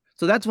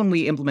 So that's when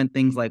we implement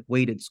things like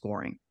weighted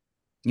scoring,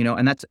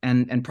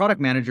 and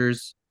product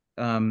managers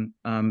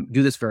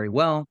do this very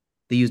well.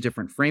 They use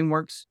different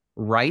frameworks.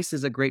 RICE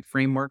is a great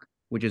framework,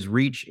 which is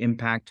reach,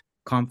 impact,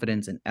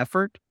 confidence, and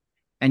effort.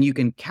 And you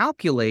can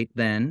calculate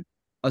then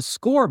a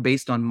score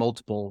based on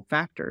multiple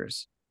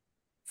factors.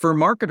 For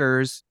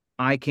marketers,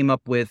 I came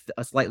up with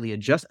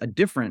a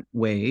different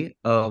way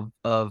of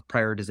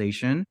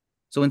prioritization.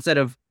 So instead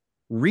of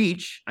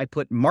reach, I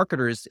put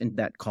marketers in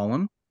that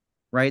column,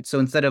 right? So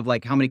instead of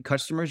like how many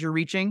customers you're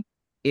reaching,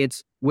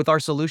 it's with our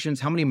solutions,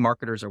 how many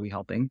marketers are we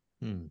helping?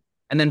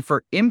 And then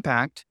for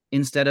impact,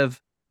 instead of,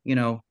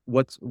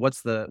 what's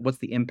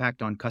the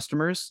impact on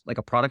customers, like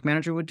a product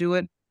manager would do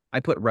it, I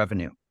put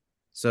revenue.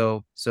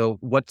 So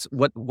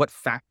what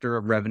factor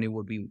of revenue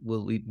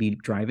will we be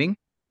driving?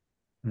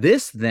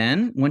 This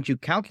then, once you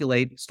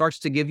calculate, starts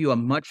to give you a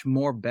much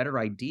more better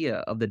idea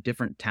of the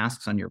different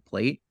tasks on your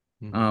plate,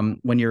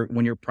 when you're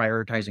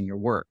prioritizing your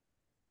work.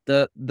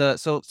 So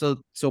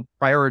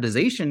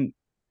prioritization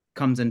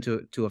comes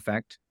into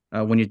effect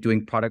when you're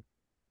doing product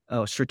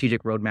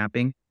strategic road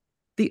mapping.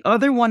 The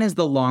other one is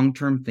the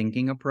long-term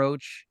thinking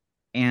approach.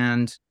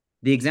 And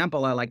The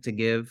example I like to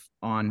give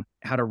on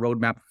how to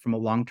roadmap from a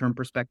long-term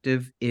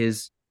perspective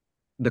is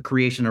the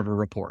creation of a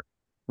report,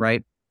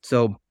 right?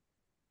 So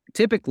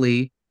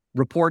typically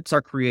reports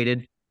are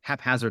created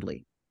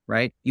haphazardly,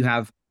 right? You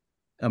have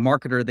a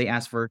marketer, they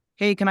ask for,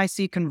 hey, can I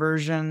see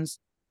conversions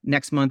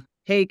next month?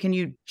 Hey, can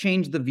you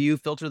change the view,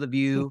 filter the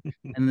view?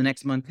 And the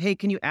next month, hey,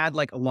 can you add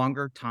like a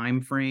longer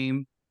time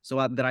frame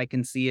so that I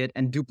can see it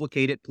and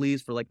duplicate it,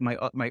 please, for like my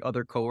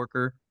other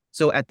coworker.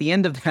 So at the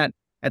end of that,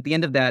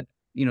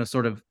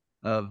 sort of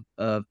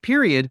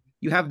period,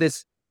 you have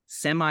this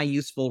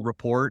semi-useful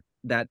report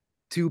that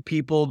two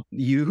people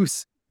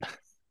use,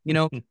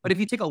 But if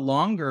you take a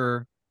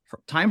longer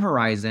time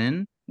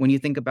horizon, when you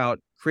think about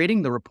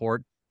creating the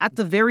report, at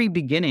the very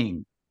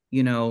beginning,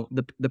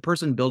 the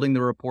person building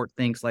the report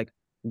thinks like,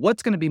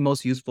 what's going to be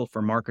most useful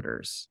for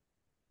marketers,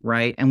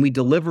 right? And we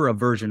deliver a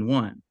version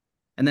 1.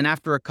 And then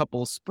after a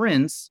couple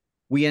sprints,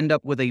 we end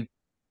up with a,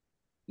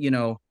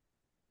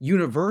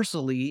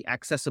 universally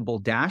accessible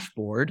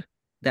dashboard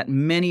that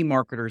many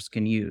marketers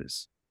can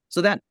use.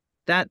 So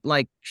that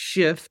like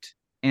shift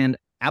and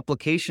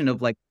application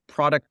of like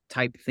product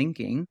type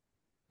thinking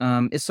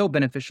is so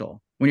beneficial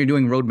when you're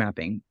doing road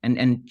mapping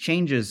and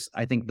changes,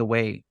 I think, the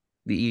way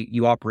that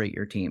you operate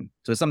your team.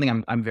 So it's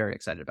something I'm very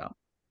excited about.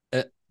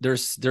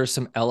 There's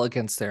some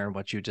elegance there in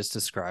what you just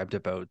described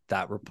about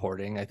that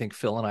reporting. I think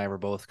Phil and I were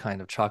both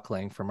kind of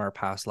chuckling from our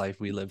past life.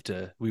 We worked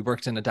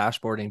in a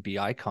dashboarding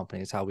BI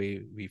company is how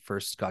we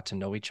first got to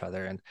know each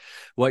other. And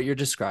what you're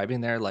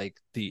describing there, like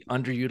the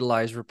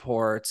underutilized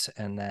reports,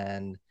 and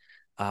then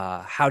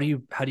how do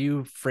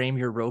you frame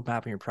your roadmap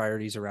and your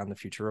priorities around the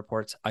future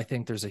reports? I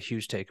think there's a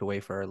huge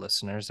takeaway for our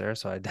listeners there.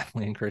 So I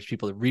definitely encourage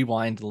people to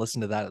rewind and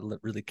listen to that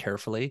really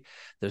carefully.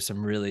 There's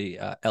some really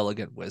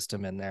elegant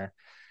wisdom in there.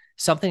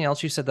 Something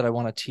else you said that I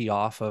want to tee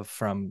off of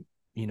from,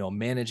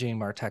 managing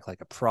MarTech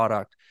like a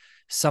product,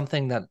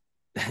 something that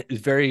is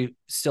very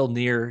still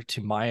near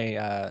to my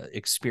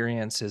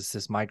experience is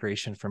this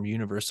migration from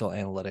Universal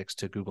Analytics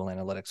to Google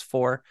Analytics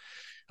 4.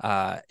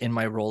 In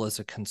my role as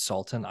a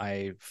consultant,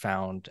 I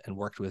found and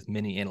worked with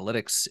many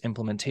analytics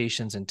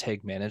implementations and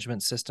tag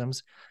management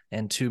systems.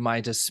 And to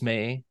my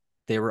dismay,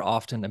 they were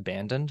often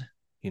abandoned.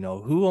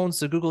 Who owns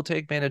the Google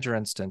Tag Manager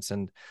instance?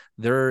 And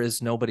there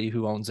is nobody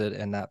who owns it.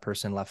 And that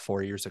person left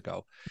 4 years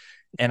ago.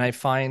 And I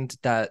find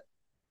that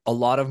a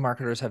lot of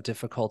marketers have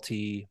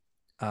difficulty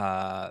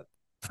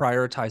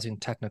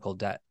prioritizing technical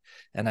debt.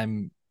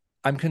 And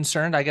I'm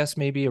concerned, I guess,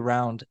 maybe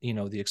around,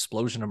 the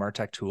explosion of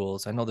MarTech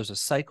tools. I know there's a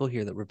cycle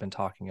here that we've been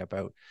talking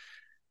about,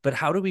 but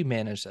how do we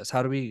manage this?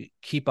 How do we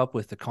keep up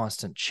with the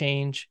constant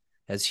change?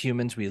 As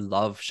humans, we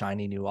love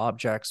shiny new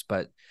objects,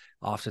 but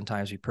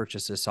oftentimes we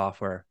purchase the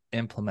software,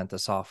 implement the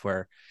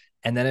software.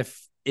 And then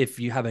if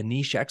you have a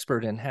niche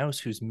expert in-house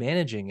who's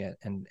managing it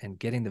and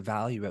getting the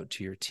value out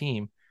to your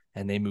team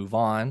and they move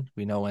on,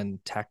 we know in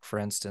tech, for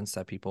instance,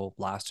 that people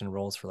last in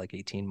roles for like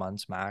 18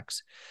 months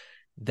max,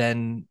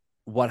 then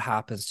what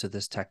happens to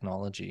this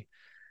technology?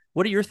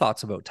 What are your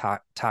thoughts about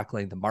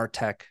tackling the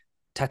MarTech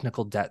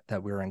technical debt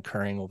that we're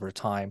incurring over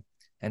time?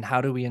 And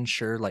how do we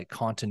ensure like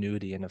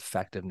continuity and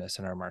effectiveness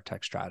in our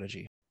MarTech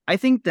strategy? I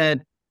think that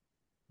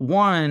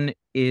one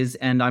is,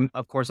 and I'm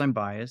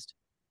biased,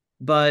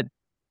 but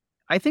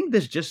I think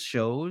this just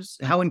shows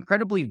how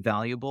incredibly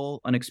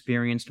valuable an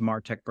experienced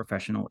MarTech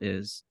professional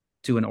is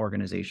to an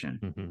organization.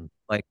 Mm-hmm.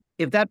 Like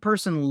if that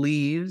person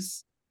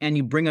leaves and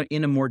you bring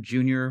in a more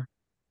junior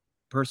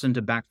person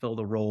to backfill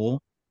the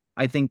role,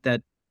 I think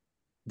that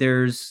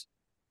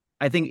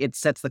it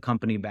sets the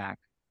company back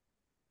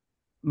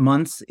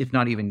months, if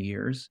not even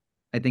years.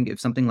 I think if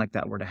something like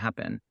that were to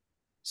happen.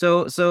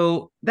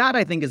 So that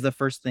I think is the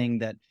first thing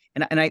that,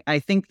 and I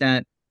think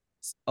that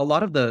a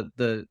lot of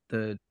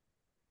the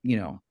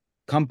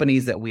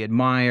companies that we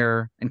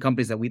admire and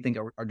companies that we think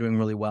are doing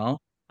really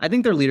well, I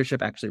think their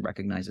leadership actually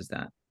recognizes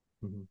that.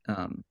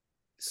 Mm-hmm.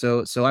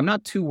 So I'm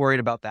not too worried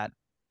about that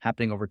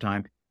happening over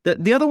time.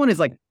 The other one is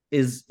like,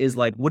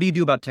 what do you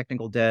do about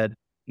technical debt?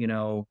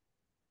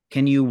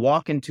 Can you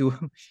walk into,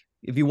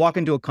 if you walk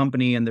into a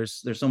company and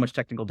there's so much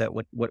technical debt,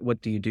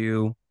 what do you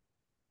do?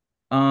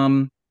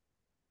 I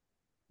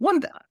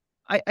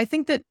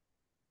think that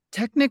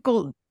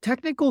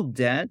technical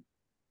debt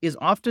is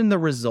often the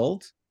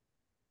result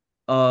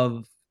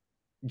of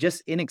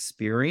just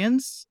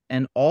inexperience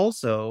and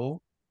also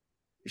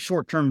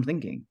short-term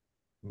thinking,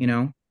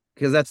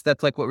 because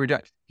that's like what we're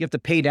doing. You have to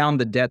pay down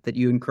the debt that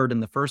you incurred in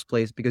the first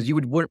place because you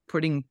weren't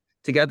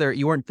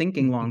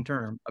thinking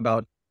long-term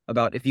about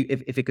if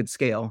it could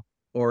scale,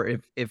 or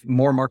if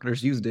more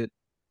marketers used it,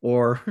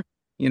 or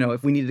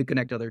if we needed to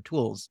connect other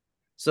tools.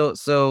 So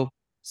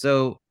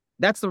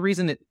that's the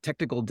reason that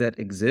technical debt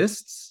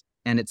exists,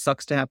 and it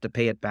sucks to have to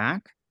pay it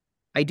back.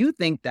 I do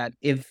think that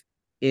if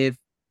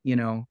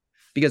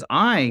because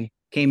I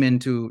came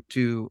into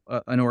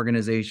an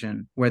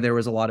organization where there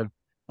was a lot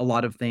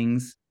of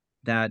things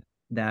that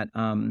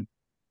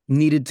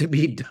needed to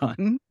be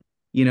done,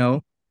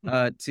 to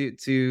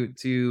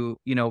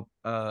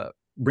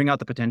bring out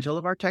the potential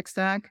of our tech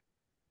stack.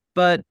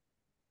 But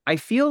I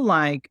feel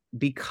like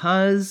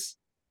because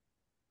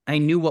I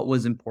knew what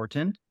was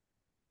important,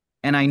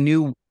 and I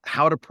knew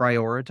how to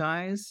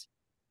prioritize,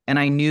 and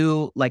I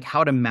knew like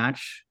how to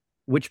match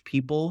which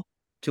people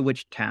to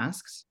which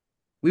tasks,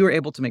 we were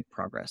able to make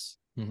progress.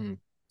 Mm-hmm.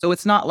 So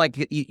it's not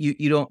like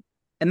you don't,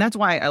 and that's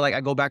why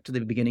I go back to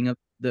the beginning of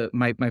the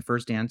my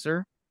first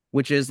answer,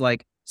 which is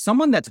like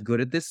someone that's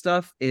good at this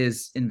stuff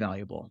is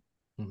invaluable,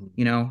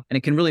 Mm-hmm. and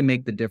it can really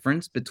make the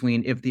difference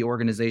between if the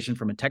organization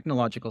from a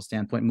technological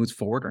standpoint moves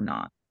forward or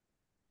not.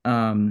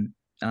 Um,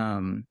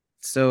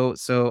 so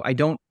I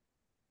don't,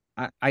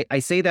 I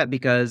say that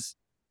because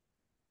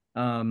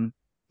um,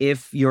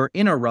 if you're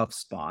in a rough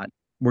spot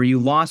where you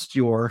lost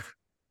your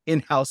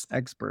in-house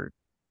expert,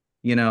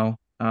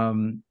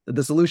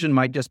 the solution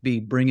might just be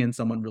bring in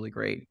someone really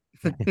great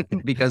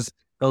because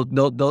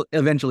they'll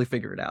eventually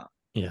figure it out.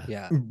 Yeah.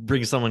 Yeah.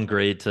 Bring someone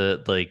great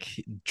to like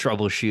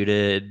troubleshoot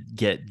it,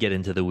 get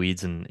into the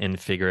weeds and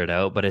figure it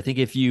out. But I think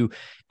if you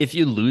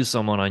lose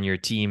someone on your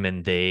team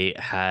and they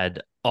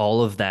had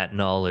all of that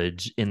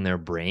knowledge in their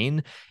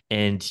brain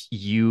and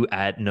you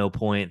at no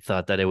point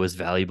thought that it was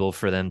valuable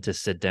for them to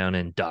sit down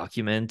and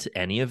document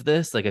any of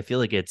this, like I feel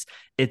like it's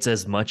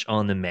as much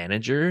on the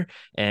manager.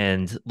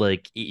 And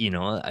like I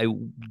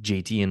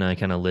JT and I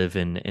kind of live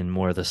in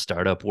more of the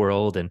startup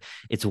world, and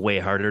it's way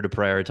harder to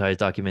prioritize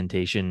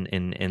documentation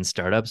in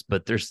startups,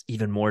 but there's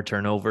even more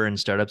turnover in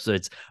startups. So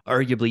it's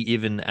arguably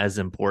even as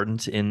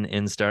important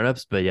in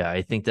startups. But yeah,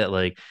 I think that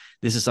like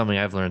this is something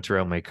I've learned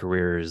throughout my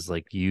career is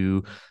like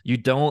you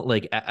don't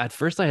like at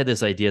first I had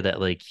this idea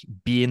that like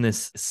being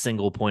this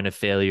single point of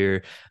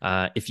failure,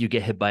 if you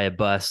get hit by a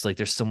bus, like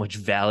there's so much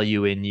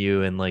value in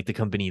you and like the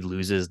company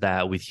loses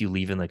that with you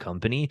leaving the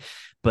company.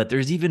 But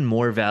there's even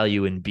more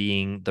value in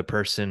being the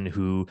person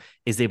who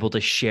is able to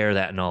share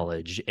that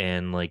knowledge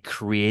and like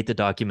create the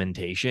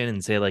documentation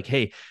and say like,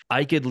 hey,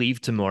 I could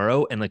leave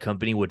tomorrow and the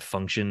company would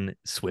function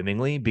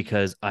swimmingly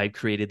because I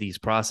created these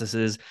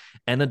processes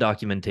and the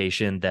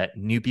documentation that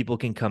new people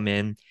can come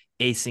in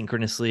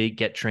asynchronously,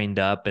 get trained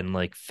up and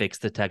like fix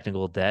the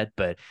technical debt.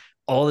 But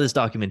all this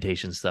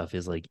documentation stuff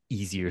is like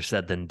easier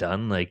said than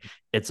done. Like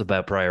it's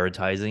about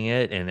prioritizing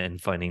it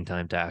and finding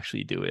time to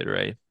actually do it,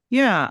 right?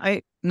 Yeah,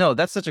 I no,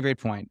 that's such a great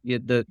point.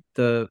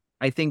 The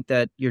I think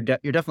that you're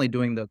definitely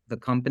doing the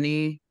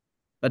company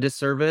a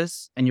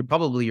disservice, and you're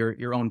probably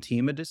your own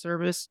team a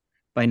disservice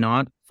by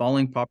not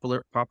following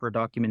proper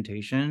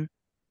documentation.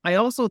 I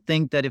also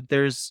think that if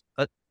there's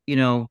you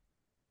know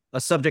a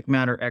subject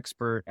matter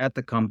expert at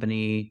the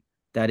company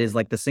that is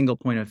like the single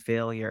point of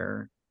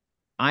failure,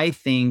 I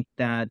think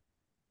that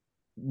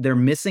they're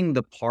missing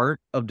the part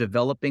of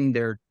developing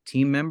their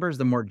team members,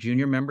 the more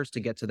junior members, to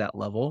get to that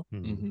level.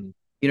 Mm-hmm.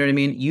 You know what I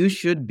mean? You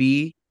should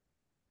be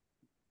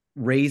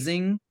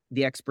raising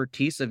the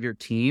expertise of your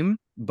team,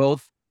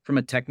 both from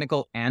a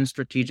technical and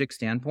strategic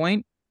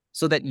standpoint,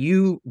 so that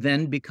you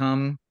then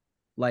become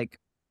like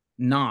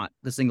not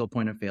the single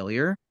point of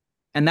failure.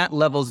 And that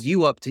levels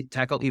you up to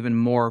tackle even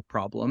more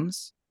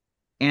problems.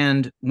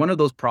 And one of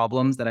those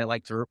problems that I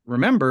like to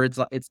remember, it's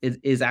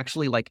is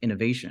actually like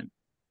innovation.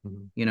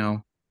 Mm-hmm. You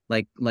know,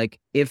 like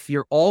if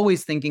you're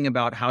always thinking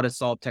about how to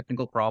solve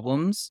technical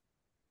problems,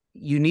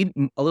 you need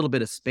a little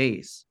bit of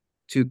space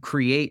to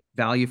create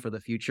value for the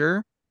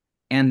future.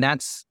 And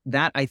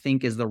that I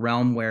think is the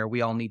realm where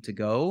we all need to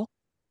go.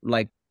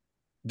 Like,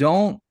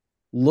 don't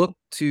look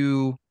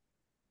to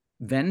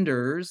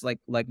vendors like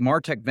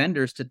martech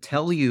vendors to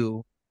tell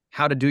you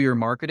how to do your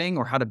marketing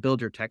or how to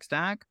build your tech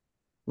stack.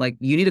 Like,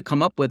 you need to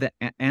come up with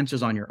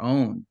answers on your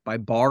own by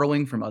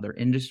borrowing from other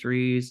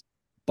industries,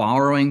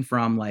 borrowing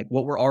from like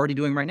what we're already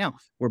doing right now.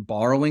 We're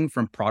borrowing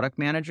from product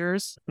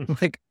managers,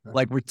 like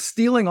we're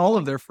stealing all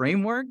of their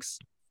frameworks,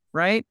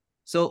 right?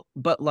 So,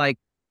 but like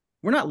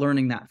we're not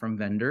learning that from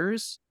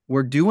vendors.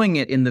 We're doing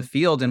it in the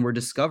field and we're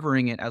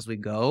discovering it as we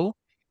go.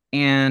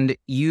 And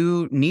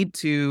you need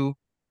to,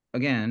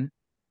 again,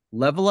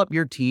 level up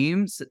your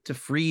teams to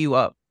free you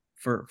up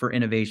for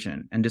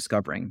innovation and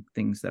discovering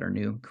things that are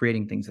new,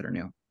 creating things that are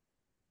new.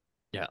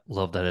 Yeah,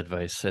 love that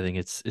advice. I think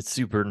it's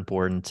super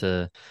important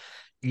to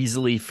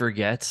easily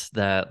forget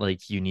that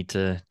like you need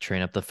to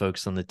train up the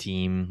folks on the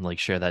team, like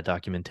share that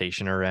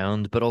documentation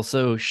around, but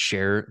also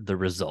share the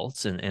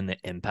results and the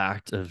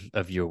impact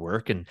of your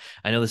work. And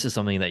I know this is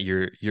something that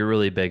you're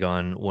really big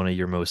on. One of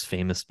your most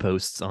famous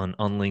posts on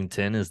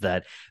LinkedIn is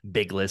that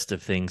big list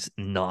of things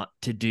not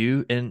to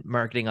do in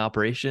marketing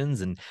operations.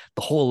 And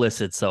the whole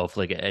list itself,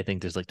 like I think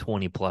there's like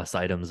 20 plus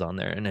items on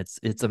there. And it's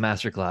a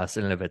masterclass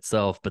in and of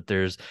itself, but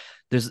there's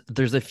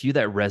a few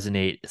that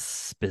resonate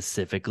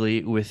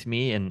specifically with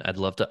me, and I'd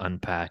love to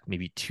unpack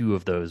maybe two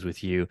of those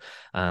with you.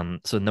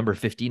 So number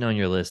 15 on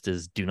your list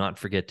is do not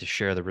forget to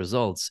share the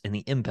results and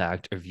the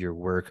impact of your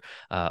work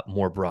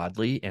more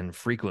broadly and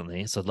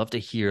frequently. So I'd love to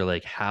hear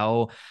like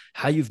how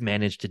you've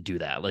managed to do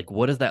that. Like,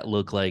 what does that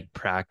look like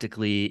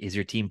practically? Is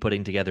your team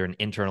putting together an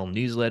internal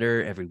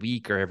newsletter every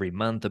week or every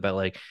month about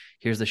like,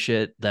 here's the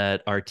shit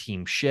that our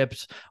team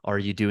shipped? Are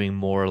you doing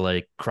more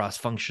like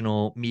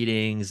cross-functional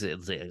meetings?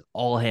 It's like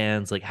all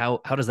hands. Like how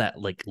does that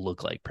like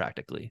look like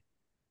practically?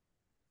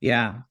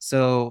 Yeah.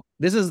 So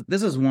this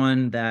is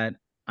one that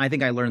I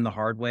think I learned the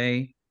hard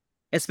way.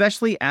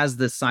 especially as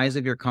the size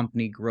of your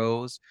company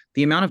grows,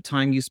 the amount of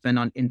time you spend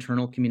on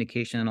internal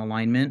communication and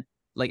alignment,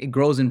 like, it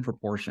grows in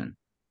proportion.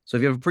 So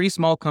if you have a pretty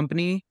small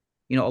company,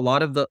 a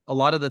lot of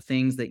the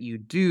things that you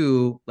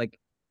do, like,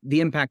 the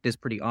impact is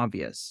pretty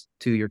obvious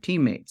to your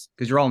teammates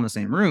because you're all in the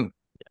same room,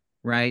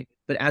 right?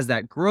 But as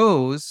that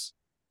grows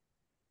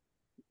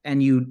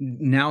and you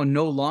now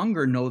no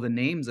longer know the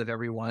names of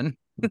everyone,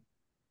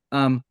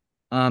 um,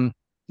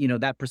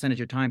 that percentage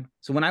of time.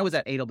 So when I was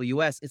at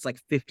AWS, it's like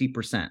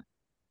 50%,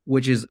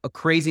 which is a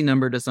crazy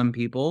number to some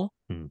people,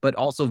 but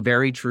also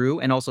very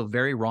true and also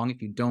very wrong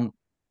if you don't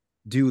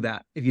do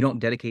that, if you don't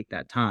dedicate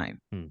that time.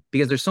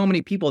 Because there's so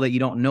many people that you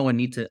don't know and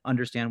need to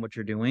understand what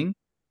you're doing.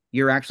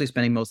 You're actually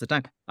spending most of the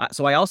time.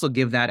 So I also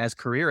give that as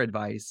career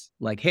advice.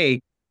 Like,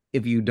 hey,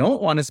 if you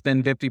don't want to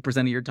spend 50%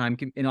 of your time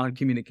on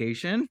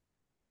communication,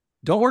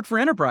 don't work for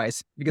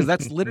enterprise, because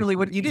that's literally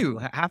what you do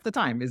half the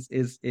time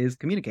is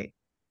communicate.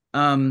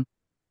 So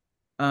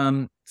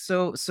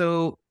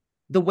the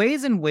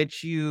ways in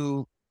which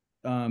you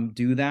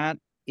do that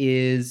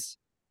is,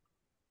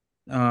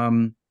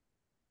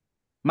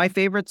 my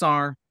favorites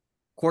are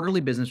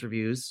quarterly business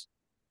reviews,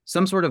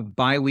 some sort of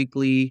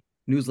bi-weekly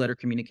newsletter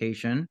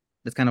communication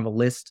that's kind of a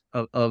list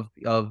of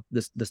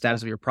the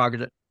status of your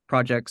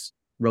projects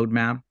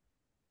roadmap.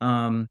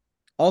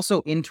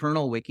 Also,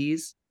 internal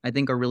wikis, I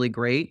think, are really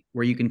great,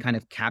 where you can kind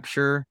of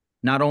capture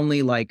not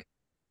only like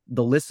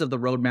the list of the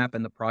roadmap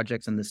and the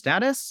projects and the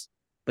status,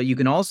 but you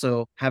can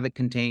also have it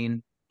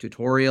contain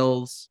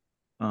tutorials,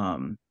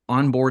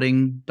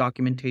 onboarding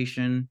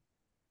documentation,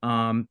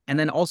 and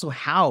then also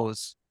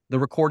house the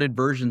recorded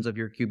versions of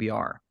your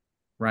QBR,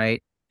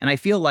 right? And I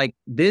feel like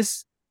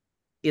this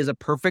is a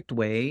perfect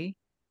way.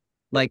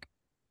 Like,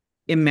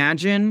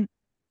 imagine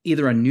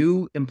either a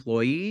new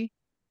employee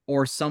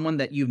or someone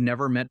that you've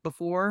never met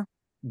before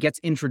gets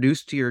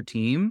introduced to your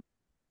team.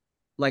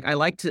 Like, I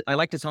like to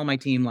tell my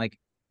team, like,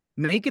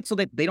 make it so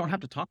that they don't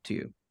have to talk to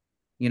you.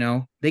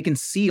 They can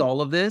see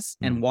all of this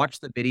and watch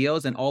the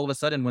videos, and all of a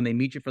sudden, when they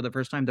meet you for the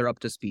first time, they're up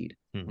to speed.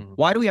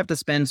 Why do we have to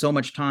spend so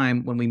much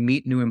time when we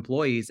meet new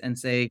employees and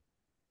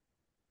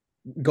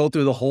go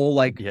through the whole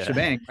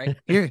shebang, right?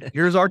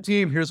 Here's our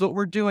team. Here's what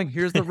we're doing.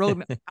 Here's the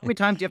roadmap. How many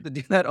times do you have to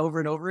do that over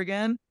and over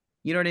again?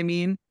 You know what I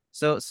mean?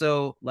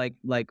 So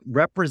like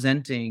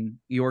representing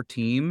your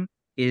team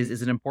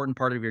is an important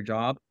part of your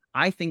job.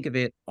 I think of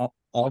it,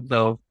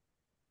 although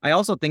I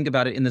also think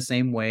about it in the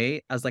same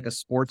way as like a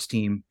sports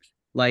team.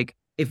 Like,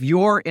 if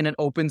you're in an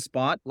open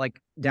spot, like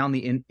down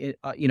in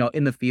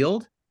the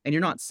field, and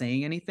you're not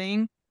saying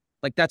anything,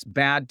 like, that's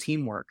bad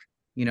teamwork.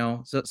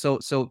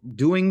 So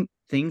doing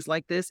things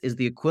like this is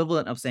the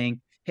equivalent of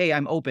saying, hey,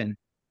 I'm open,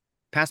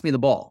 pass me the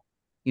ball,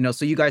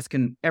 so you guys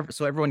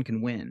so everyone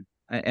can win.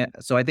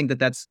 So I think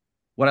that's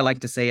what I like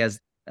to say as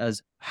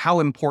how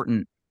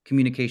important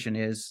communication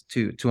is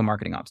to a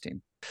marketing ops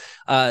team.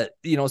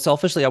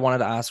 Selfishly, I wanted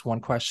to ask one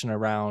question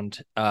around,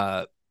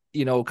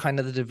 kind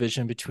of the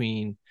division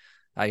between,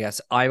 I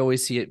guess I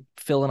always see it,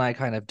 Phil and I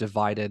kind of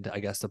divided, I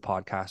guess, the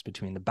podcast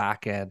between the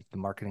back end, the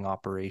marketing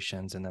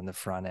operations, and then the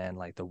front end,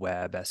 like the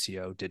web,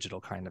 SEO,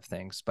 digital kind of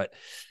things. But,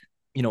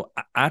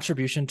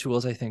 attribution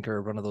tools, I think,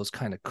 are one of those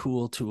kind of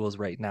cool tools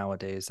right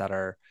nowadays that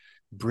are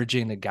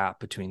bridging the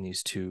gap between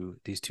these two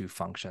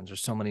functions.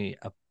 There's so many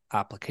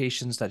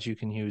applications that you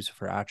can use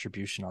for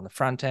attribution on the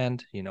front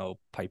end,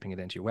 piping it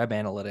into your web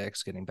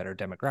analytics, getting better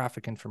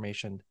demographic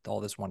information,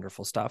 all this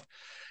wonderful stuff.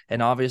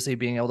 And obviously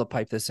being able to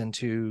pipe this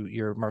into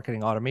your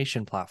marketing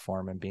automation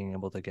platform and being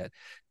able to get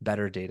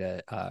better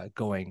data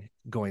going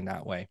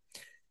that way.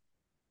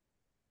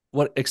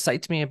 What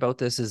excites me about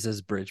this is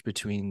this bridge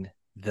between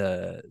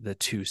the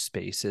two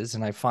spaces.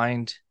 And I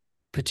find,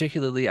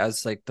 particularly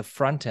as like the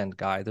front end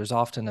guy, there's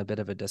often a bit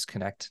of a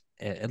disconnect,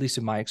 at least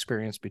in my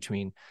experience,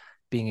 between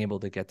being able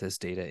to get this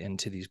data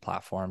into these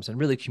platforms and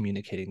really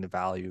communicating the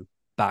value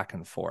back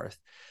and forth.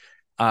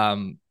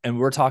 And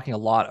we're talking a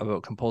lot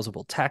about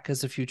composable tech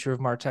as the future of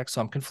MarTech.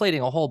 So I'm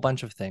conflating a whole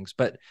bunch of things,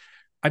 but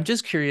I'm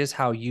just curious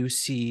how you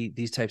see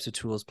these types of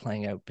tools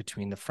playing out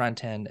between the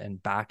front end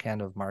and back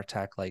end of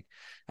MarTech. Like,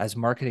 as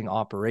marketing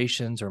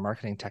operations or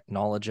marketing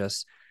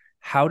technologists,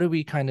 how do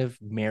we kind of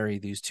marry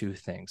these two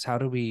things? How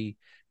do we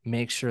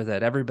make sure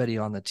that everybody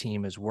on the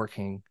team is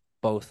working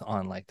both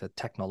on like the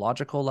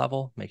technological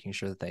level, making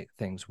sure that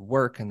things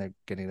work and they're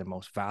getting the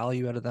most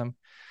value out of them,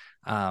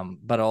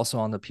 but also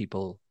on the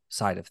people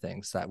side of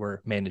things, that we're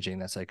managing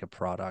this like a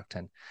product,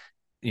 and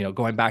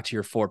going back to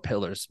your 4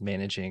 pillars,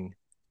 managing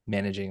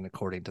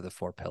according to the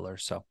 4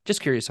 pillars. So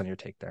just curious on your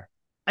take there.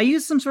 I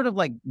use some sort of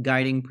like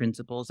guiding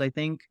principles, I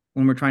think,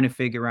 when we're trying to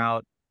figure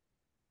out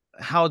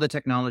how the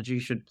technology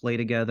should play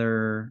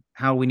together,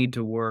 how we need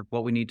to work,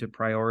 what we need to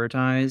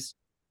prioritize.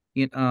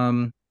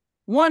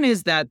 One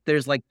is that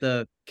there's like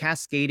the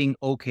cascading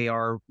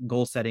OKR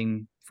goal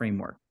setting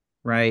framework,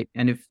 right?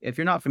 And if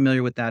you're not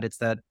familiar with that, it's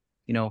that,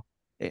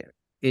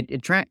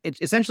 it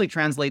essentially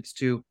translates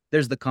to,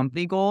 there's the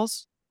company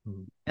goals,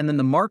 and then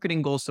the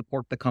marketing goals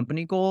support the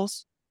company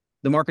goals.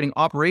 The marketing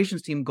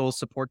operations team goals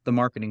support the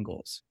marketing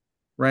goals,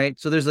 right?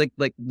 So there's like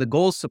the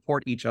goals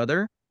support each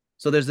other.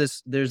 So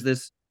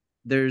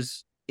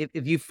there's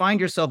if you find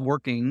yourself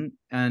working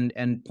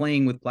and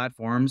playing with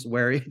platforms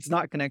where it's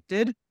not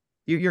connected,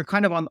 you're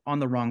kind of on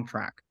the wrong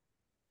track.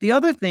 The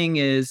other thing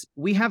is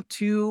we have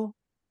two,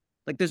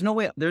 like there's no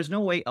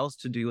way else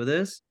to do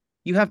this.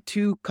 You have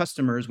two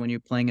customers when you're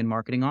playing in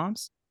marketing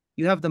ops.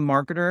 You have the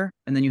marketer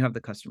and then you have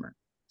the customer.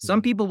 Some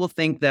Mhm. people will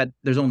think that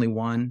there's only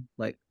one,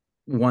 like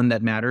one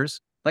that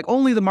matters, like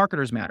only the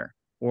marketers matter,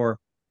 or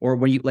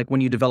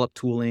when you develop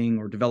tooling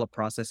or develop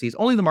processes,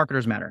 only the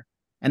marketers matter.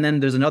 And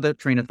then there's another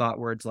train of thought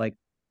where it's like,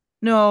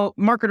 no,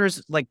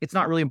 marketers, like it's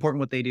not really important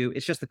what they do.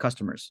 It's just the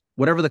customers.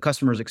 Whatever the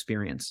customer's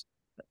experience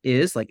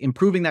is, like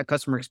improving that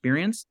customer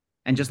experience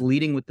and just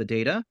leading with the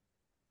data,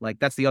 like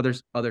that's the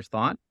other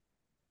thought.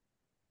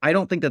 I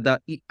don't think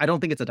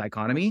it's a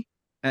dichotomy.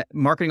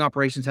 Marketing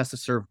operations has to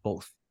serve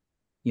both,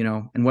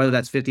 and whether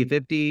that's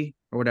 50-50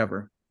 or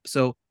whatever.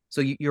 So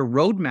your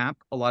roadmap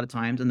a lot of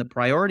times and the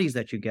priorities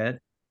that you get,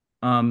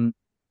 um,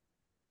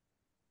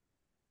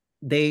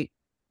 they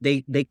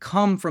they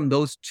come from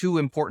those two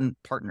important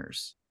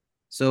partners.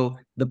 So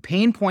the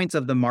pain points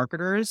of the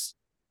marketers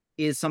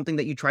is something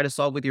that you try to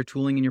solve with your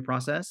tooling and your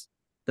process.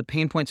 The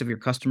pain points of your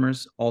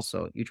customers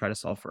also you try to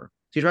solve for.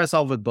 So you try to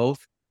solve with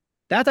both.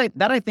 That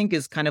I think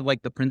is kind of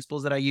like the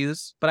principles that I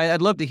use. But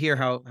I'd love to hear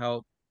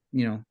how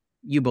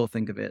you both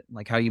think of it,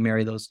 like how you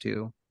marry those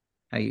two,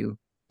 how you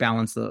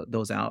balance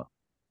those out.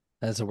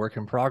 As a work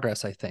in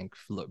progress, I think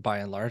by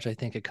and large, I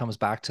think it comes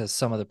back to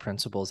some of the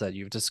principles that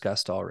you've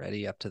discussed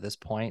already up to this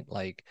point,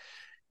 like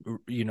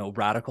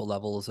radical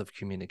levels of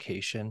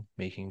communication,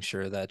 making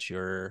sure that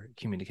you're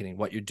communicating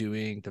what you're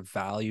doing, the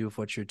value of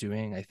what you're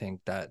doing. I think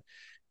that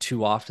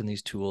too often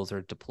these tools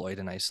are deployed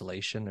in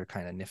isolation. They're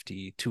kind of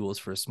nifty tools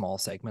for a small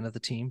segment of the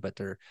team, but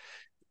they're,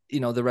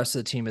 the rest of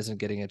the team isn't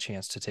getting a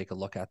chance to take a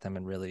look at them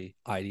and really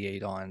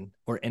ideate on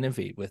or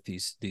innovate with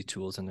these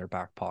tools in their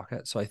back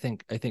pocket. So I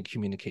think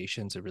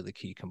communication is a really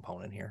key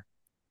component here.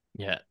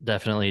 Yeah,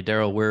 definitely,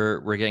 Darrell.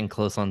 We're getting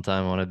close on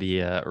time. I want to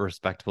be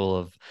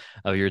respectful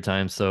of your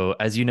time. So,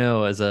 as you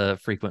know, as a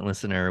frequent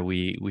listener,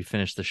 we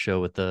finish the show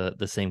with the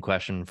same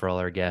question for all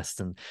our guests,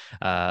 and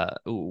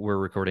we're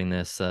recording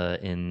this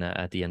in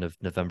at the end of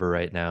November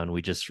right now, and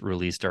we just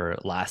released our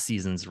last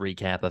season's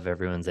recap of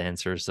everyone's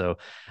answers. So,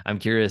 I'm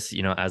curious,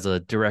 as a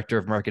director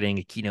of marketing,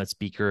 a keynote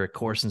speaker, a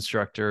course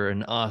instructor,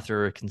 an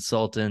author, a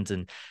consultant,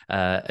 and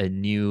a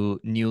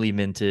newly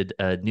minted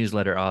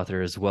newsletter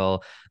author as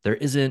well, there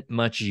isn't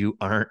much you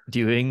aren't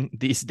doing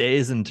these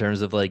days in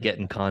terms of like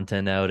getting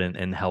content out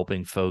and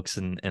helping folks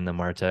in the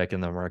martech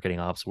and the marketing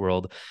ops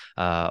world.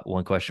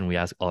 One question we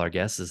ask all our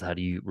guests is, how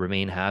do you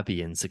remain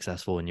happy and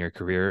successful in your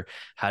career?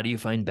 How do you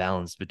find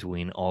balance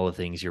between all the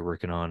things you're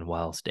working on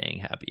while staying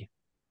happy?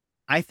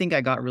 I think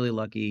I got really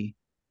lucky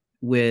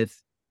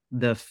with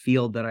the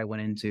field that I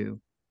went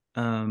into,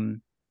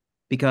 um,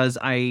 because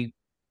I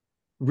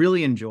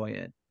really enjoy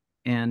it.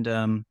 And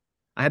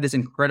I had this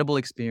incredible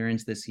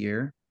experience this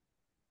year.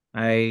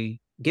 I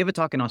gave a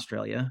talk in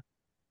Australia,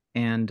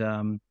 and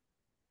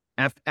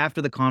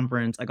after the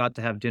conference, I got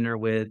to have dinner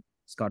with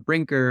Scott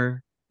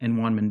Brinker and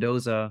Juan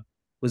Mendoza.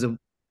 Was a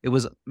It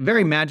was a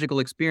very magical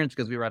experience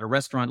because we were at a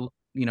restaurant,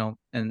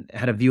 and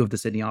had a view of the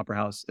Sydney Opera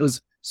House. It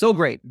was so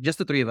great, just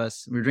the three of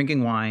us. We were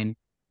drinking wine,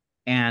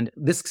 and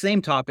this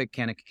same topic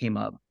kind of came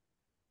up,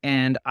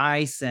 and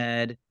I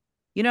said,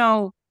 you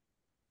know,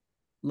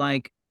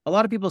 like a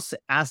lot of people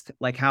asked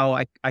like how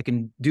I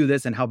can do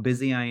this and how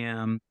busy I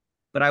am.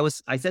 But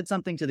I said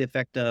something to the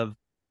effect of,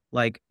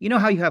 like,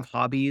 how you have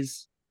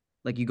hobbies,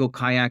 like you go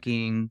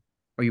kayaking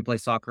or you play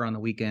soccer on the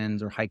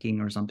weekends or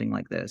hiking or something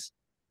like this.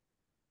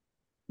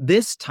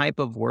 This type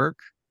of work,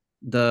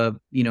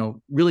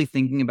 really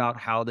thinking about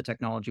how the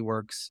technology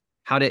works,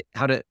 how to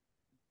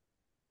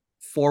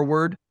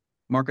forward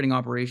marketing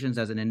operations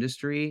as an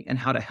industry and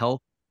how to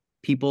help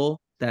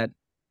people that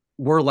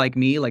were like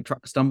me, like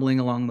stumbling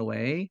along the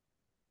way.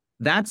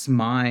 That's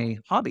my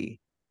hobby.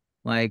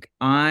 Like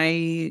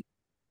I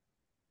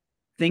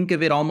think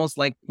of it almost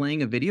like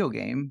playing a video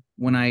game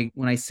when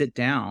I sit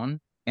down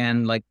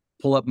and like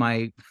pull up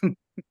my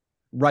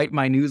write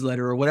my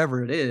newsletter or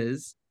whatever it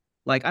is.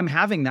 Like I'm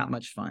having that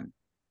much fun.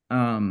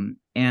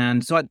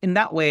 And so in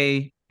that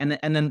way, and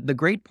then the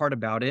great part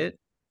about it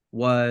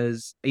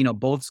was,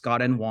 both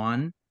Scott and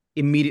Juan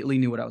immediately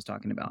knew what I was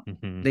talking about.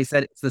 Mm-hmm. They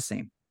said it's the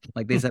same.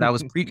 Like they said I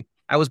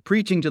was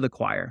preaching to the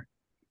choir.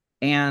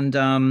 And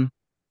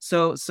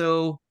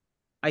so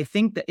I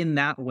think that in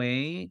that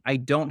way, I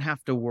don't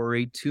have to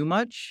worry too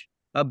much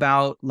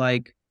about,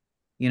 like,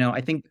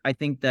 I think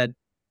that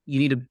you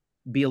need to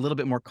be a little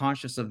bit more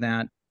conscious of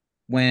that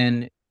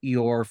when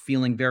you're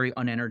feeling very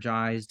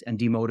unenergized and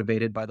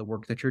demotivated by the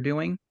work that you're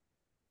doing.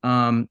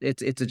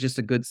 It's just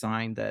a good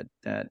sign that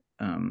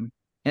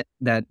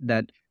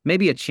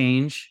maybe a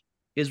change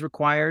is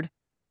required.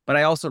 But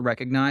I also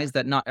recognize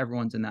that not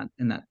everyone's in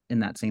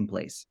that same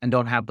place and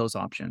don't have those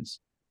options.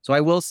 So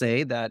I will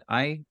say that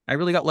I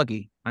really got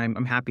lucky.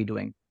 I'm happy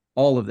doing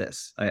all of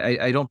this.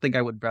 I don't think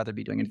I would rather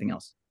be doing anything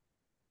else.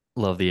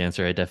 Love the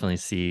answer. I definitely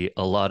see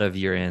a lot of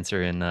your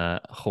answer in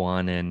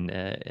Juan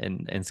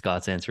and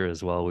Scott's answer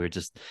as well. We were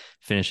just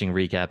finishing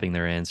recapping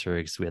their answer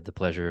because we had the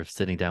pleasure of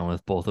sitting down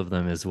with both of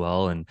them as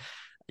well. And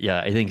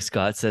yeah, I think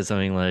Scott said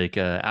something like,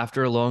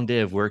 after a long day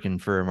of working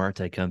for a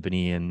Martech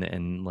company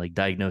and like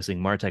diagnosing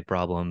Martech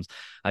problems,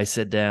 I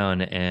sit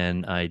down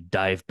and I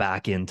dive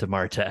back into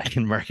Martech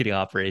and marketing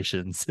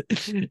operations.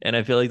 And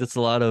I feel like that's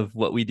a lot of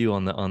what we do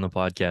on the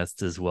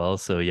podcast as well.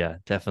 So yeah,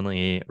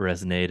 definitely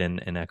resonate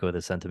and echo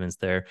the sentiments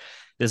there.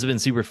 This has been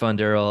super fun,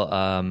 Darrell.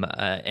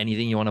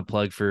 Anything you want to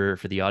plug for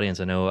the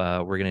audience? I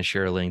know we're going to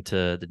share a link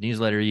to the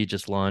newsletter you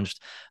just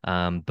launched.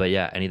 But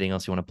yeah, anything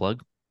else you want to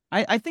plug?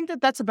 I think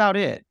that that's about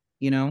it.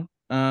 If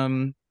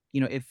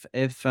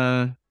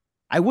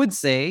I would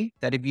say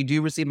that if you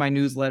do receive my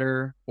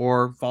newsletter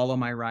or follow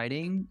my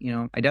writing,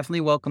 I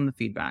definitely welcome the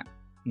feedback.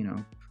 You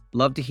know,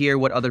 love to hear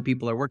what other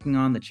people are working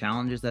on, the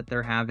challenges that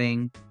they're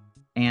having,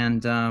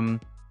 and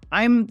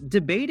I'm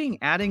debating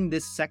adding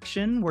this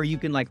section where you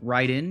can like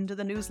write into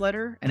the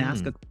newsletter and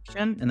ask a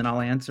question, and then I'll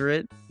answer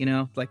it.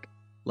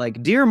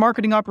 Dear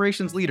marketing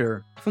operations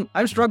leader,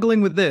 I'm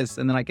struggling with this,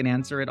 and then I can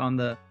answer it on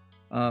the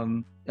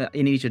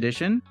in each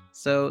edition.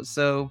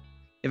 So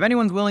if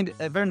anyone's willing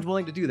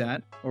to do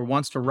that or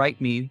wants to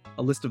write me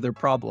a list of their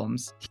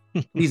problems,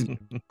 please.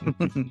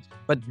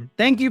 But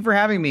thank you for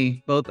having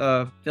me, both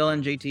Phil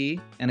and JT.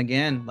 And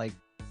again, like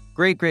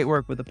great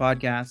work with the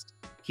podcast.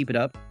 Keep it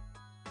up.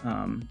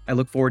 I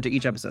look forward to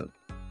each episode.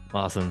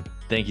 Awesome.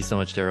 Thank you so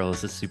much, Darrell.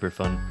 This is super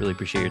fun. Really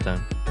appreciate your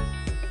time.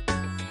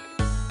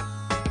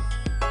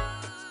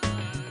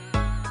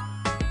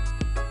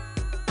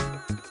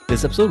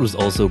 This episode was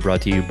also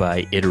brought to you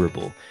by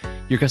Iterable.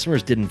 Your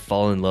customers didn't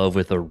fall in love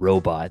with a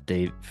robot.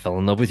 They fell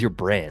in love with your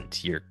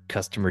brand. Your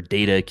customer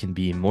data can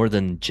be more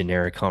than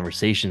generic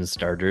conversation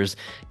starters.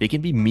 They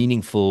can be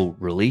meaningful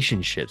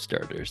relationship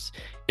starters.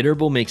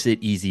 Iterable makes it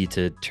easy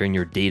to turn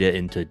your data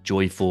into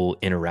joyful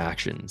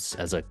interactions.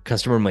 As a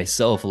customer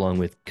myself, along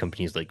with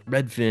companies like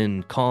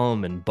Redfin,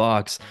 Calm, and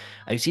Box,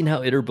 I've seen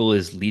how Iterable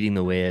is leading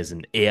the way as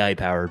an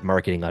AI-powered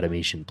marketing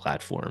automation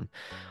platform.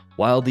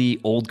 While the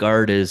old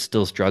guard is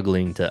still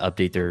struggling to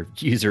update their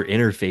user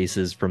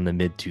interfaces from the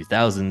mid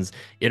 2000s,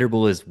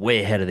 Iterable is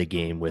way ahead of the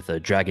game with a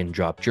drag and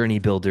drop journey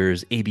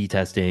builders, A/B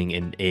testing,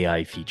 and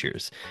AI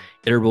features.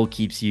 Iterable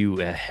keeps you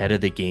ahead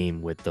of the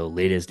game with the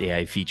latest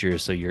AI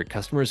features so your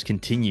customers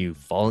continue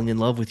falling in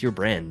love with your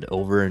brand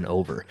over and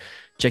over.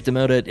 Check them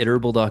out at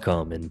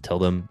iterable.com and tell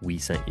them we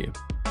sent you.